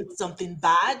they did something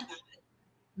bad,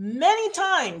 many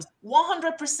times,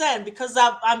 100%, because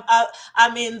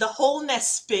I'm in the wholeness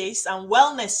space and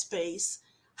wellness space,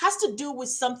 has to do with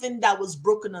something that was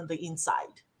broken on the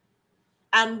inside.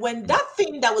 And when Mm. that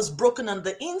thing that was broken on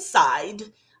the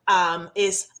inside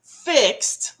is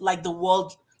fixed, like the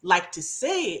world like to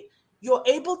say it, you're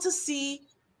able to see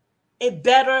a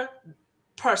better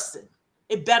person,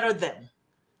 a better them.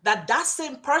 That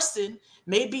same person,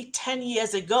 maybe 10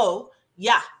 years ago,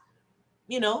 yeah,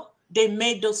 they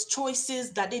made those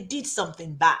choices that they did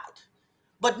something bad.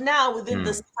 But now, within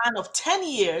the Mm. span of 10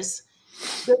 years,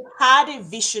 they had a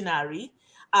visionary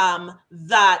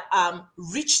that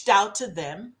reached out to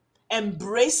them,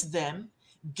 embraced them,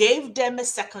 gave them a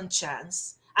second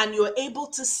chance, and you're able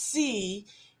to see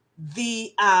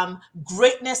the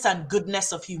greatness and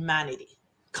goodness of humanity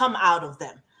come out of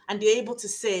them. And they're able to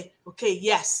say, okay,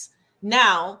 yes,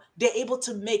 now they're able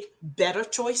to make better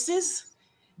choices.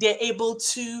 They're able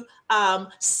to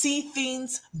see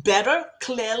things better,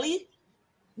 clearly.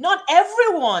 Not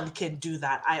everyone can do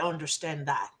that. I understand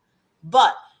that.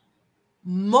 But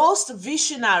most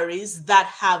visionaries that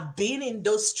have been in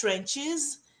those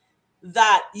trenches,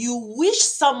 that you wish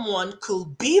someone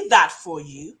could be that for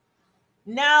you,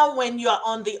 now when you're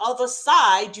on the other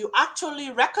side, you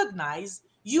actually recognize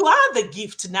you are the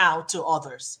gift now to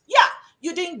others. Yeah,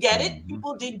 you didn't get it. Mhm.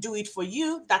 People didn't do it for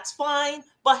you. That's fine.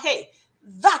 But hey,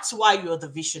 that's why you're the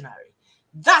visionary.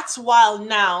 That's why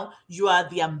now you are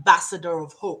the ambassador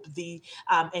of hope, the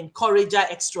encourager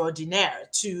extraordinaire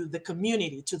to the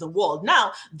community, to the world.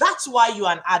 Now, that's why you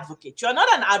are an advocate. You're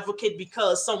not an advocate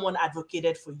because someone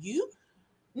advocated for you.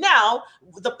 Now,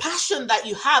 the passion that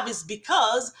you have is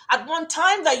because at one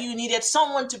time that you needed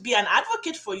someone to be an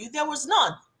advocate for you, there was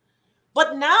none.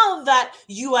 But now that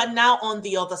you are now on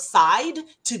the other side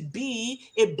to be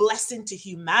a blessing to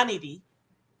humanity,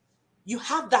 you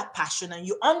have that passion and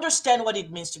you understand what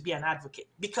it means to be an advocate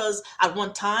because at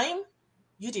one time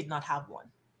you did not have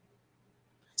one.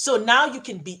 So now you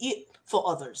can be it for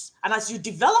others. And as you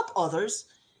develop others,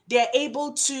 they're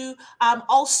able to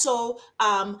also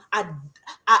are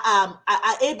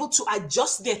able to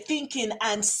adjust their thinking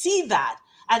and see that,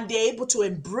 and they're able to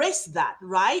embrace that,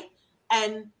 right?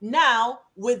 And now,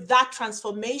 with that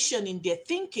transformation in their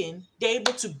thinking, they're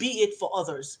able to be it for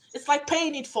others. It's like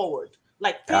paying it forward,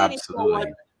 like paying it forward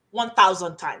Absolutely.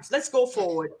 1,000 times. Let's go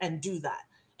forward and do that.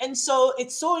 And so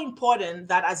it's so important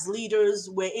that as leaders,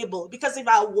 we're able, because if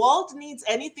our world needs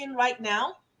anything right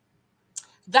now,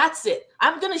 that's it.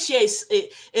 I'm going to share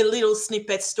a little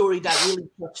snippet story that really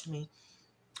touched me.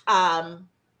 Um,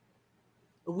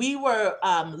 we were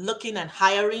looking and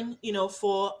hiring,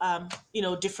 for,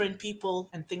 different people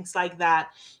and things like that.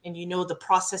 And, the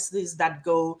processes that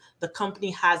go, the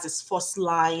company has its first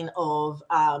line of,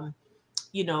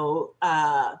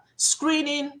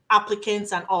 screening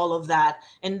applicants and all of that.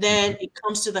 And then it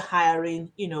comes to the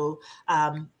hiring,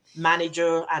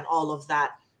 manager and all of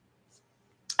that.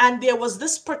 And there was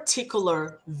this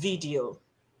particular video.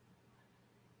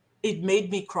 It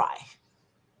made me cry.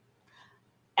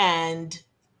 And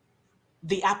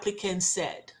the applicant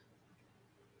said,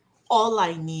 all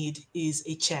I need is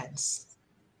a chance.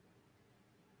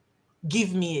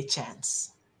 Give me a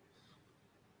chance.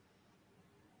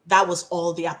 That was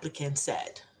all the applicant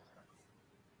said.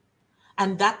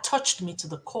 And that touched me to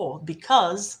the core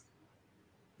because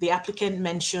the applicant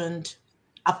mentioned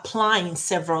applying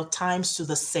several times to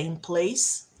the same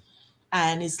place.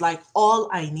 And it's like, all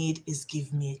I need is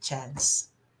give me a chance.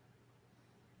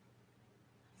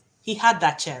 He had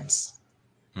that chance.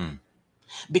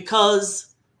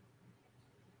 Because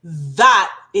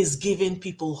that is giving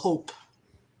people hope.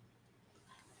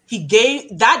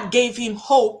 That gave him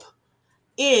hope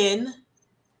in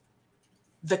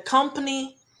the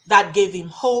company, that gave him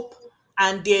hope.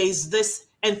 And there is this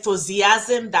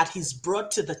enthusiasm that he's brought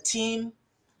to the team,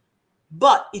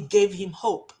 but it gave him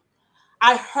hope.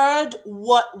 I heard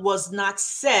what was not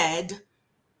said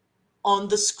on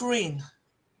the screen.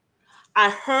 I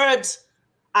heard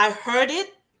it,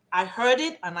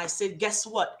 and I said, guess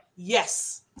what?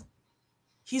 Yes,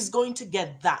 he's going to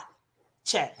get that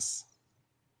chance.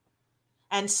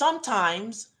 And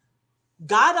sometimes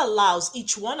God allows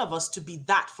each one of us to be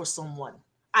that for someone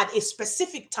at a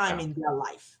specific time in their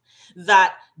life,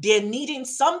 that they're needing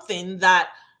something that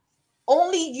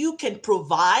only you can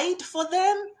provide for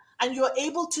them, and you're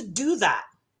able to do that.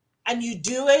 And you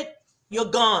do it, you're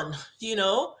gone,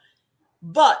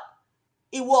 But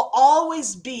it will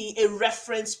always be a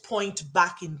reference point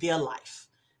back in their life,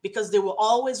 because they will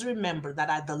always remember that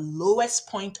at the lowest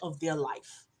point of their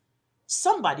life,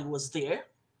 somebody was there.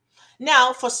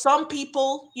 Now, for some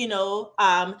people,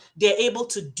 they're able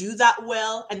to do that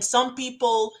well. And some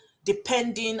people,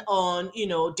 depending on,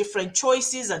 different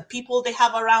choices and people they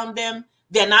have around them,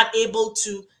 they're not able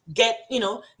to get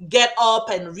up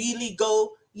and really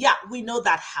go. Yeah, we know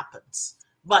that happens.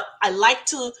 But I like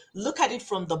to look at it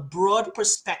from the broad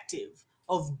perspective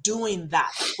of doing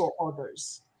that for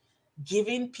others,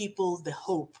 giving people the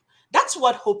hope. That's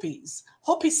what hope is.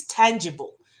 Hope is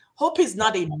tangible. Hope is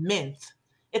not a myth.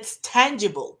 It's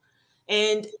tangible.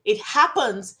 And it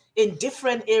happens in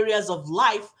different areas of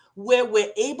life where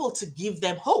we're able to give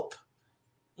them hope.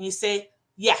 And you say,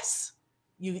 yes,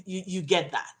 you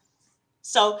get that.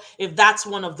 So if that's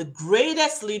one of the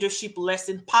greatest leadership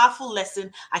lesson, powerful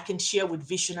lesson I can share with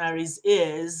visionaries,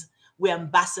 is we're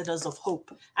ambassadors of hope,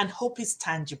 and hope is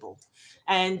tangible.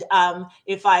 And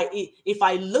if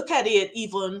I look at it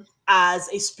even as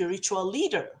a spiritual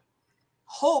leader,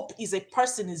 hope is a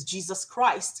person, is Jesus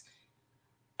Christ.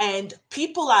 And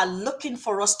people are looking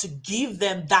for us to give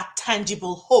them that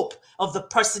tangible hope of the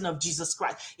person of Jesus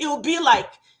Christ. It will be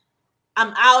like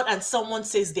I'm out and someone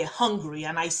says they're hungry,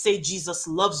 and I say Jesus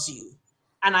loves you,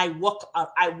 and I walk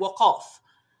off.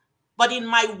 But in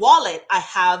my wallet, I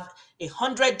have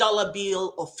 $100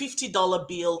 bill or $50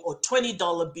 bill or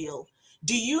 $20 bill.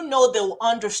 Do you know they'll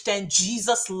understand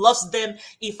Jesus loves them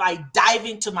if I dive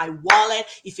into my wallet?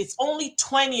 If it's only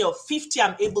 20 or 50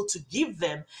 I'm able to give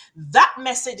them, that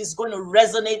message is going to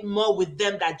resonate more with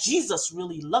them, that Jesus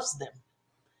really loves them.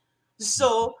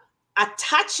 So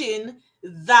attaching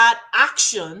that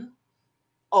action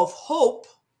of hope,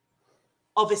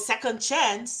 of a second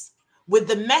chance, with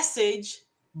the message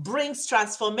brings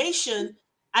transformation,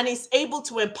 and is able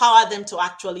to empower them to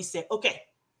actually say, okay,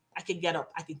 I can get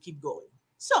up, I can keep going.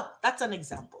 So that's an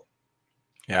example.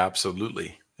 Yeah,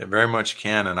 absolutely. It very much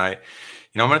can. And I'm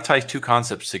going to tie two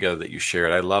concepts together that you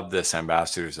shared. I love this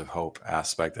ambassadors of hope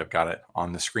aspect. I've got it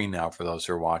on the screen now for those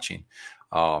who are watching.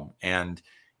 And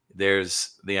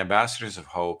there's the ambassadors of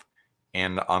hope.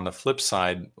 And on the flip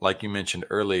side, like you mentioned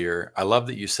earlier, I love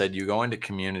that you said you go into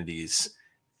communities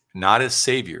not as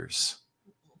saviors,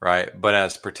 right? But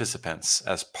as participants,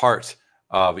 as part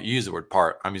of, you use the word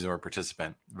part, I'm using the word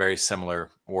participant, very similar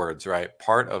words, right?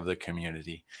 Part of the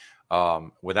community,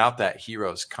 without that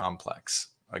hero's complex.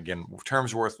 Again,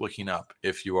 terms worth looking up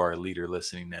if you are a leader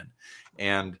listening in.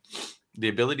 And the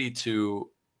ability to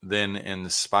then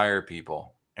inspire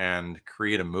people and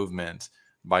create a movement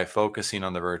by focusing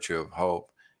on the virtue of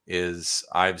hope is,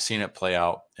 I've seen it play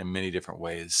out in many different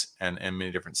ways and in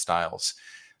many different styles.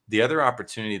 The other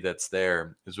opportunity that's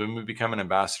there is when we become an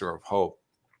ambassador of hope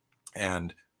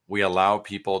and we allow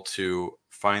people to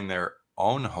find their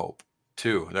own hope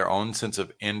too, their own sense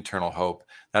of internal hope.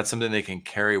 That's something they can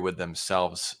carry with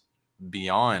themselves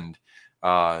beyond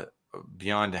having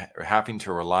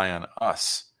to rely on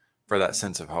us for that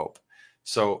sense of hope.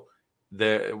 So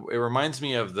it reminds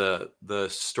me of the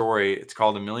story. It's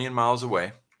called A Million Miles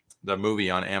Away. the movie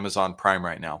on Amazon Prime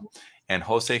right now. And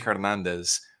Jose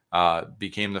Hernandez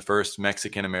became the first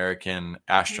Mexican American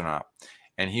astronaut.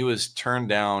 And he was turned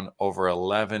down over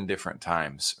 11 different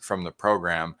times from the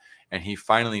program. And he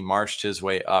finally marched his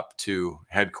way up to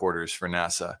headquarters for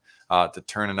NASA to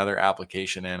turn another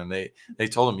application in. And they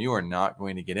told him, you are not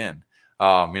going to get in.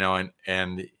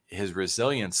 And his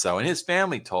resilience, though, and his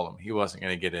family told him he wasn't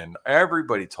going to get in.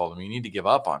 Everybody told him, you need to give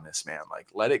up on this, man. Like,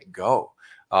 let it go.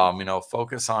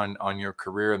 Focus on your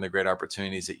career and the great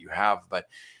opportunities that you have. But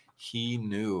he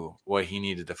knew what he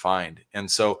needed to find.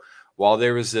 And so while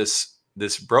there was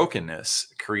this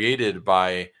brokenness created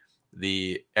by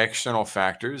the external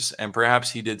factors, and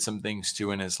perhaps he did some things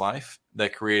too in his life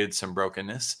that created some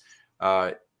brokenness,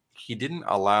 he didn't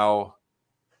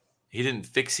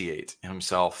fixate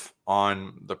himself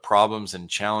on the problems and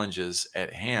challenges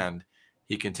at hand.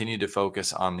 He continued to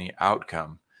focus on the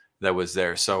outcome that was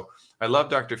there. So I love,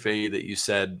 Dr. Feyi, that you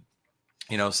said,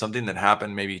 something that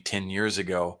happened maybe 10 years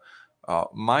ago.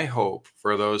 My hope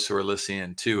for those who are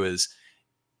listening too is,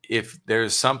 if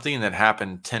there's something that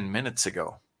happened 10 minutes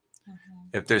ago,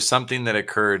 if there's something that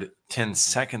occurred 10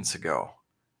 seconds ago,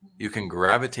 you can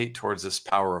gravitate towards this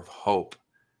power of hope,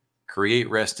 create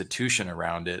restitution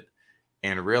around it,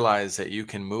 and realize that you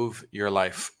can move your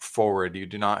life forward. You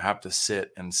do not have to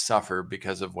sit and suffer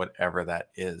because of whatever that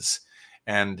is.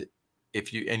 And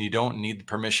you don't need the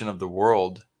permission of the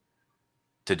world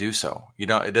to do so.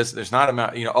 There's not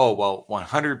amount,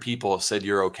 100 people said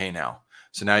you're okay now.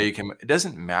 So now it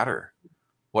doesn't matter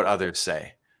what others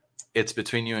say. It's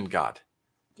between you and God,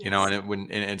 Yes.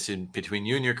 and it's between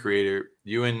you and your creator,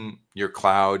 you and your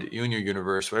cloud, you and your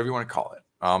universe, whatever you want to call it.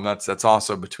 That's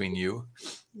also between you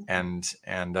and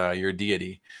your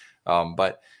deity.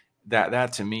 But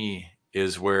that to me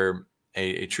is where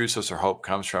a true source of hope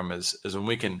comes from, is when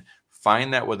we can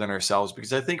find that within ourselves.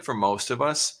 Because I think for most of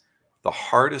us, the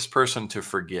hardest person to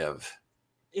forgive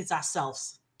It's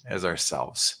ourselves. is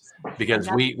ourselves, because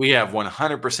we have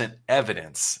 100%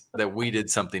 evidence that we did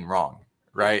something wrong,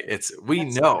 right? We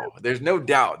know, there's no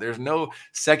doubt, there's no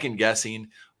second guessing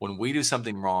when we do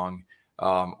something wrong,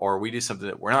 or we do something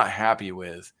that we're not happy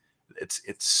with. It's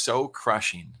so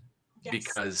crushing,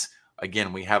 because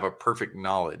again, we have a perfect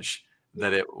knowledge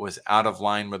that it was out of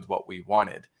line with what we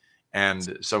wanted.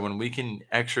 And so when we can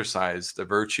exercise the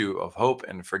virtue of hope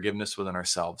and forgiveness within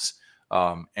ourselves,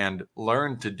 and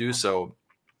learn to do so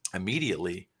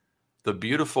immediately, the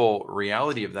beautiful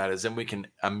reality of that is then we can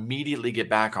immediately get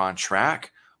back on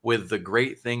track with the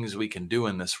great things we can do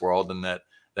in this world, and that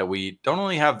we don't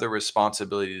only have the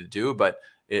responsibility to do, but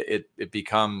it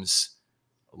becomes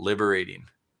liberating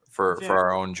for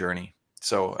our own journey.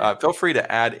 So feel free to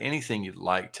add anything you'd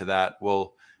like to that.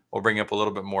 We'll bring up a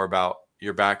little bit more about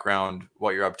your background,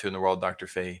 what you're up to in the world, Dr.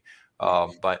 Feyi.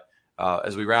 But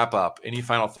as we wrap up, any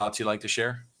final thoughts you'd like to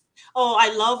share? Oh,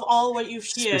 I love all what you've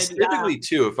shared. Specifically,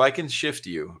 too, if I can shift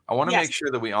you, I want to Yes. make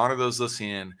sure that we honor those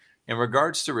listening in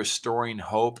regards to restoring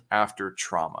hope after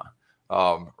trauma.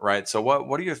 Right. So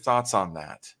what are your thoughts on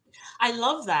that? I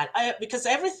love that, because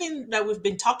everything that we've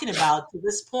been talking about to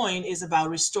this point is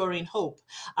about restoring hope.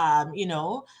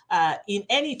 In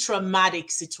any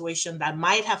traumatic situation that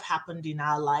might have happened in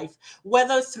our life,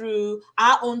 whether through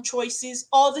our own choices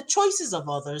or the choices of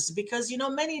others. Because,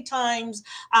 many times,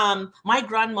 my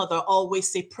grandmother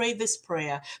always say, pray this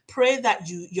prayer, pray that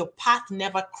your path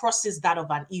never crosses that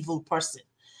of an evil person.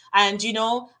 And,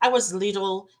 I was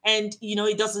little, and,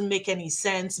 it doesn't make any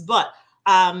sense, but,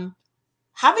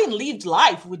 having lived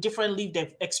life with different lived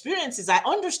experiences, I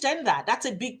understand that. That's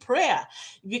a big prayer,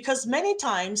 because many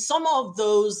times some of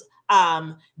those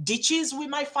ditches we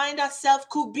might find ourselves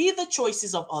could be the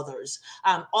choices of others,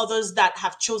 others that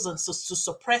have chosen to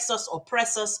suppress us,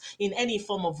 oppress us in any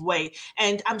form of way.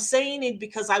 And I'm saying it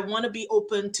because I want to be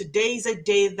open. Today is a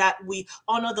day that we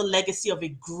honor the legacy of a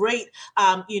great,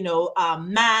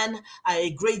 man,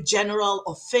 a great general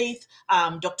of faith,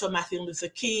 Dr. Martin Luther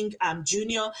King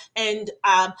Jr. And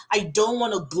I don't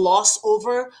want to gloss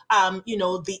over,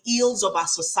 the ills of our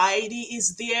society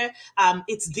is there.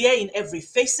 It's there in every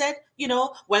facet.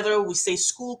 Whether we say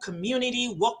school,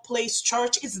 community, workplace,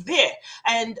 church, it's there.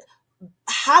 And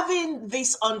having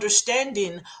this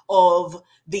understanding of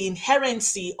the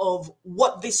inherency of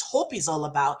what this hope is all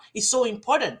about is so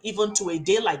important, even to a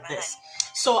day like this.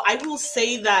 So I will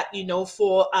say that,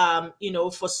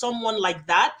 for someone like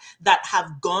that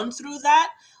have gone through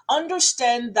that,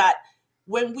 understand that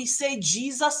when we say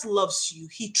Jesus loves you,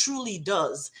 he truly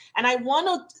does. And I want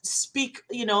to speak,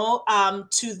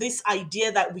 to this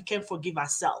idea that we can forgive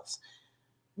ourselves.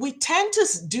 We tend to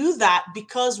do that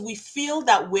because we feel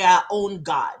that we're our own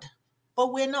God,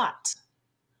 but we're not.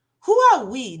 Who are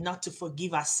we not to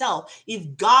forgive ourselves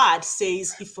if God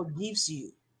says he forgives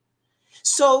you?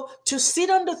 So to sit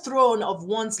on the throne of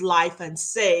one's life and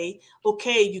say,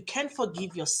 okay, you can't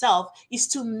forgive yourself, is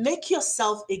to make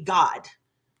yourself a God.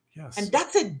 And Yes.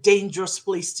 that's a dangerous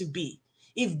place to be.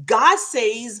 If God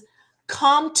says,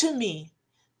 come to me,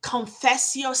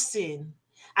 confess your sin,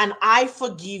 and I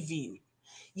forgive you,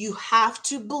 you have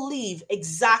to believe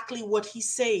exactly what he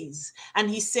says. And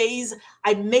he says,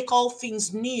 I make all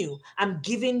things new. I'm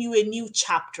giving you a new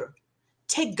chapter.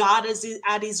 Take God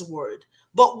at his word.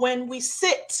 But when we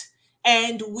sit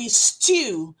and we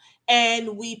stew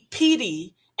and we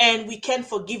pity and we can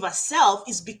forgive ourselves,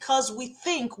 is because we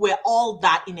think we're all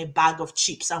that in a bag of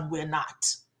chips, and we're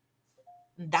not.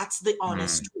 That's the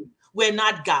honest Mm. truth. We're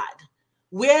not God.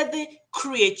 We're the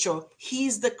creator.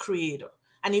 He's the creator.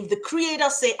 And if the creator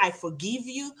say, I forgive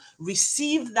you,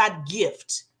 receive that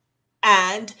gift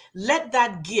and let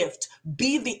that gift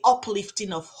be the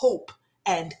uplifting of hope,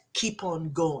 and keep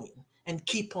on going and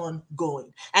keep on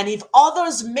going. And if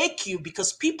others make you,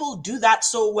 because people do that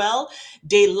so well,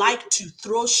 they like to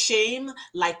throw shame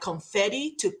like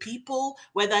confetti to people,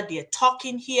 whether they're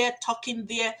talking here, talking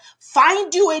there.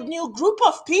 Find you a new group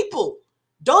of people.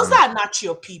 Those Mm. are not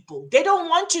your people. They don't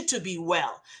want you to be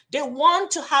well. They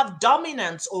want to have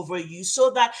dominance over you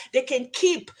so that they can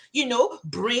keep,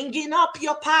 bringing up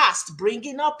your past,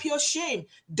 bringing up your shame.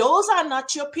 Those are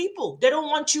not your people. They don't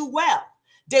want you well.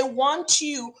 They want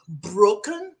you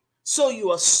broken, so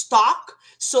you are stuck,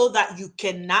 so that you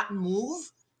cannot move.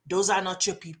 Those are not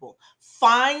your people.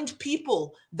 Find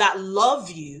people that love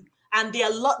you, and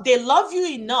they love you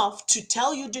enough to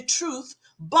tell you the truth,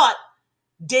 but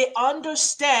they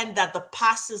understand that the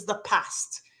past is the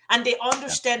past, and they Yeah.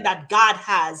 understand that God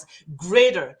has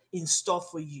greater in store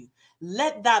for you.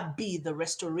 Let that be the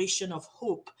restoration of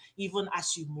hope even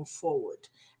as you move forward.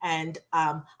 And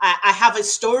I have a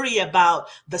story about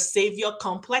the savior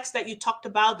complex that you talked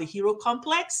about, the hero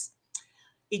complex.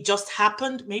 It just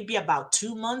happened maybe about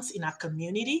 2 months in our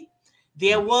community.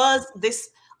 There Mm. was this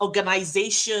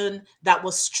organization that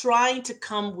was trying to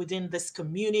come within this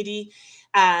community,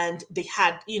 and they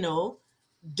had,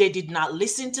 they did not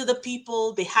listen to the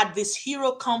people. They had this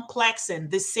hero complex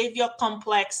and this savior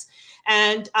complex.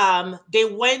 And they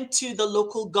went to the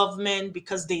local government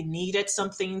because they needed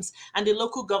some things. And the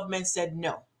local government said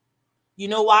no. You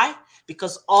know why?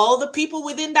 Because all the people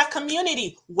within that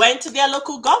community went to their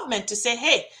local government to say,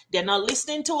 hey, they're not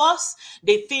listening to us.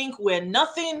 They think we're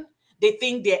nothing. They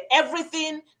think they're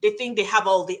everything. They think they have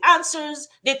all the answers.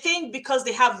 They think because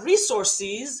they have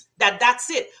resources that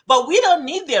that's it. But we don't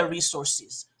need their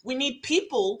resources. We need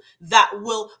people that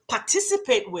will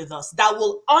participate with us, that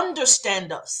will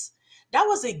understand us. That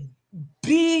was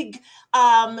big,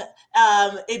 a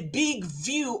big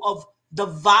view of the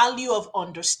value of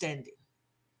understanding.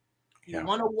 You Yeah.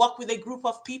 want to work with a group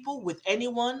of people, with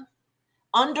anyone,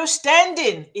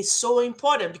 understanding is so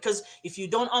important, because if you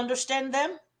don't understand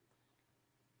them,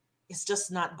 it's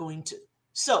just not going to.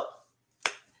 So,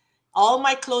 all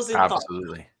my closing thoughts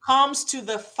Absolutely. comes to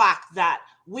the fact that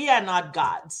we are not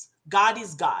gods. God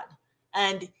is God,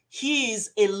 and he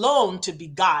is alone to be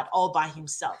God all by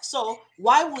himself. So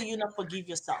why will you not forgive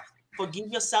yourself? Forgive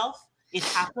yourself. It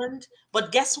happened,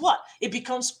 but guess what? It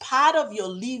becomes part of your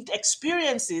lived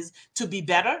experiences to be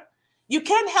better. You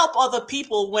can't help other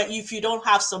people when if you don't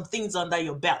have some things under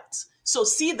your belt. So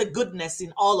see the goodness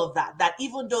in all of that. That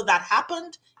even though that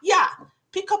happened, yeah,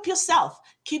 pick up yourself.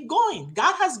 Keep going.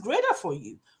 God has greater for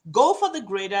you. Go for the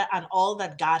greater and all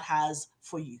that God has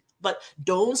for you. But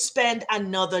don't spend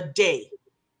another day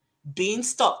being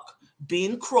stuck,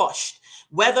 being crushed,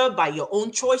 whether by your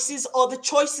own choices or the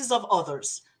choices of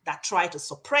others that try to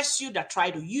suppress you, that try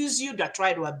to use you, that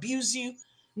try to abuse you.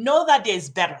 Know that there is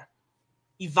better.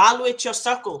 Evaluate your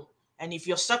circle. And if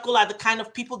your circle are the kind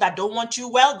of people that don't want you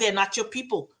well, they're not your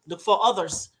people. Look for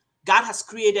others. God has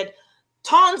created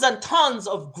tons and tons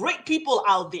of great people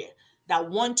out there that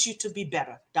want you to be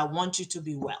better, that want you to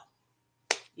be well.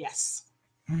 Yes.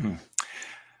 Mhm.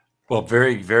 Well,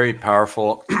 very, very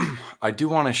powerful. I do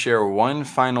want to share one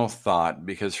final thought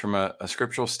because, from a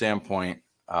scriptural standpoint,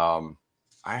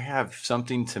 I have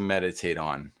something to meditate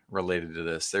on related to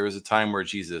this. There was a time where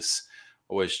Jesus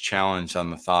was challenged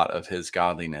on the thought of his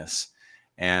godliness,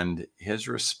 and his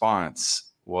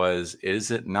response was,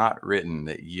 "Is it not written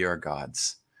that ye are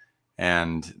gods?"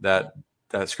 And that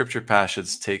scripture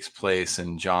passage takes place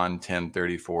in John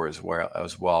 10:34 as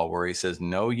well, where he says,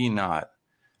 "Know ye not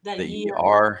That that ye ye are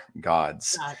are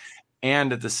gods?" gods.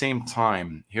 And at the same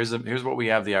time, here's what we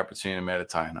have the opportunity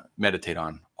to meditate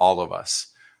on, all of us,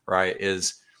 right?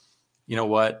 Is, you know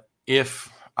what?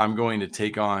 If I'm going to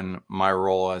take on my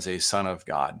role as a son of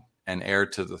God and heir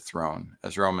to the throne,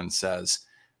 as Romans says,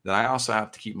 then I also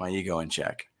have to keep my ego in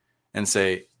check and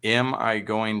say, am I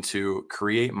going to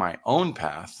create my own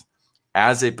path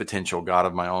as a potential God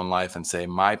of my own life and say,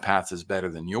 my path is better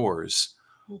than yours?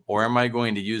 Or am I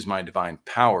going to use my divine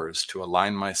powers to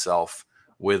align myself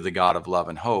with the God of love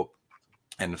and hope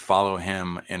and follow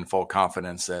him in full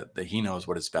confidence that he knows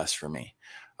what is best for me?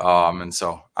 And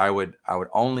so I would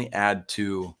only add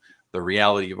to the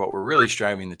reality of what we're really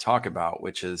striving to talk about,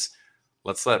 which is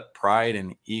let's let pride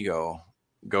and ego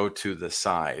go to the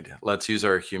side. Let's use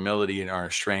our humility and our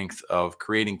strength of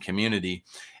creating community.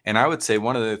 And I would say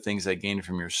one of the things I gained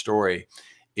from your story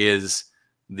is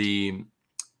the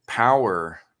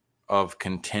power of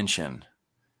contention,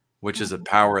 which is a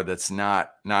power that's not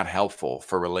helpful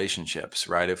for relationships,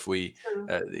 right? If we,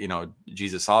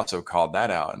 Jesus also called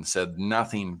that out and said,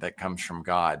 nothing that comes from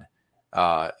God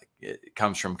it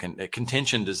comes from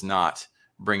contention does not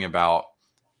bring about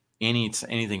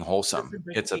anything wholesome.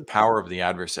 It's a power of the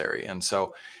adversary. And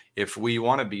so if we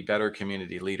want to be better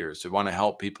community leaders, we want to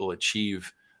help people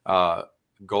achieve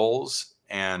goals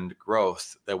and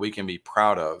growth that we can be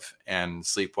proud of and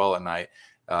sleep well at night,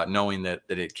 knowing that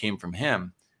it came from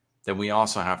him, then we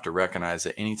also have to recognize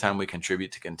that anytime we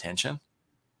contribute to contention,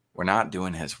 we're not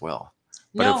doing his will.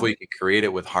 But if we can create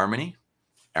it with harmony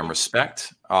and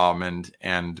respect, and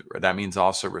that means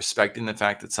also respecting the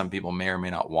fact that some people may or may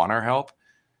not want our help,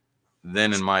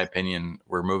 then in my opinion,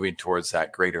 we're moving towards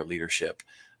that greater leadership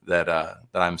that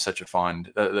I'm such a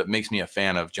fond, that makes me a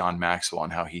fan of John Maxwell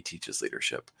and how he teaches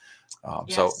leadership.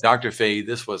 So Dr. Feyi,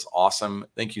 this was awesome.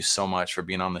 Thank you so much for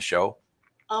being on the show,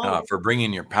 for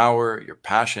bringing your power, your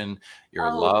passion,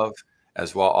 your love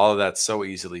as well. All of that's so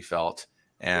easily felt.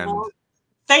 And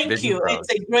thank you.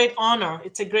 It's a great honor.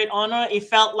 It's a great honor. It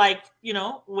felt like,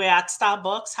 we're at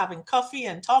Starbucks having coffee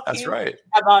and talking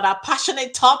about our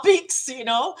passionate topics,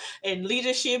 and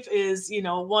leadership is,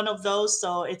 one of those.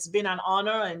 So it's been an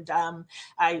honor. And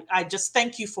I just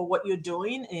thank you for what you're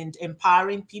doing and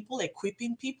empowering people,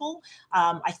 equipping people.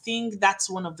 I think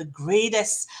that's one of the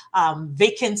greatest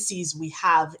vacancies we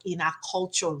have in our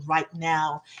culture right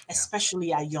now,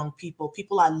 especially our young people.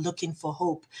 People are looking for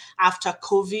hope after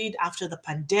COVID, after the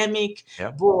pandemic.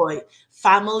 Boy,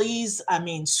 families,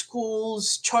 schools,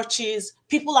 churches,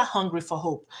 people are hungry for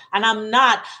hope. And I'm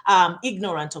not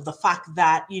ignorant of the fact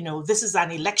that, this is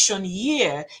an election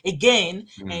year again,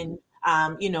 and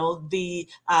the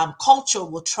culture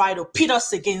will try to pit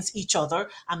us against each other.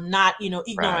 I'm not,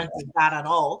 ignorant of that at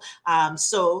all.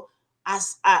 So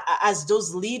as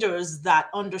those leaders that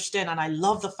understand, and I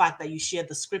love the fact that you shared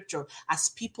the scripture, as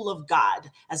people of God,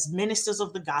 as ministers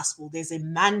of the gospel, there's a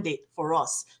mandate for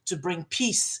us to bring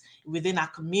peace within our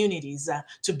communities,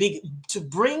 to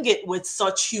bring it with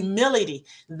such humility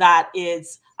that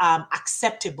is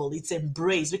acceptable, it's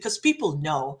embraced, because people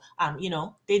know,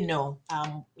 they know,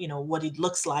 what it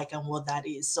looks like and what that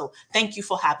is. So thank you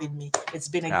for having me. It's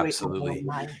been a great honor of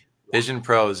mine. Vision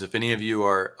Pros, if any of you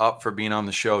are up for being on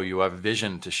the show, you have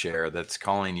vision to share that's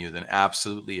calling you, then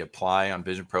absolutely apply on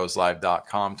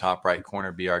visionproslive.com. Top right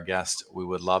corner, be our guest. We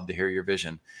would love to hear your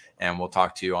vision, and we'll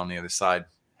talk to you on the other side.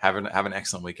 Have an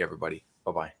excellent week, everybody.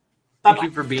 Bye-bye. Thank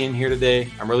you for being here today.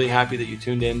 I'm really happy that you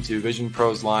tuned in to Vision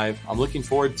Pros Live. I'm looking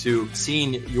forward to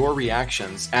seeing your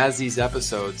reactions as these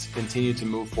episodes continue to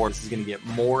move forward. This is going to get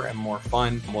more and more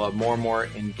fun. We'll have more and more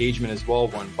engagement as well.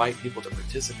 We'll invite people to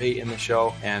participate in the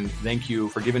show. And thank you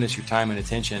for giving us your time and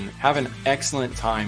attention. Have an excellent time.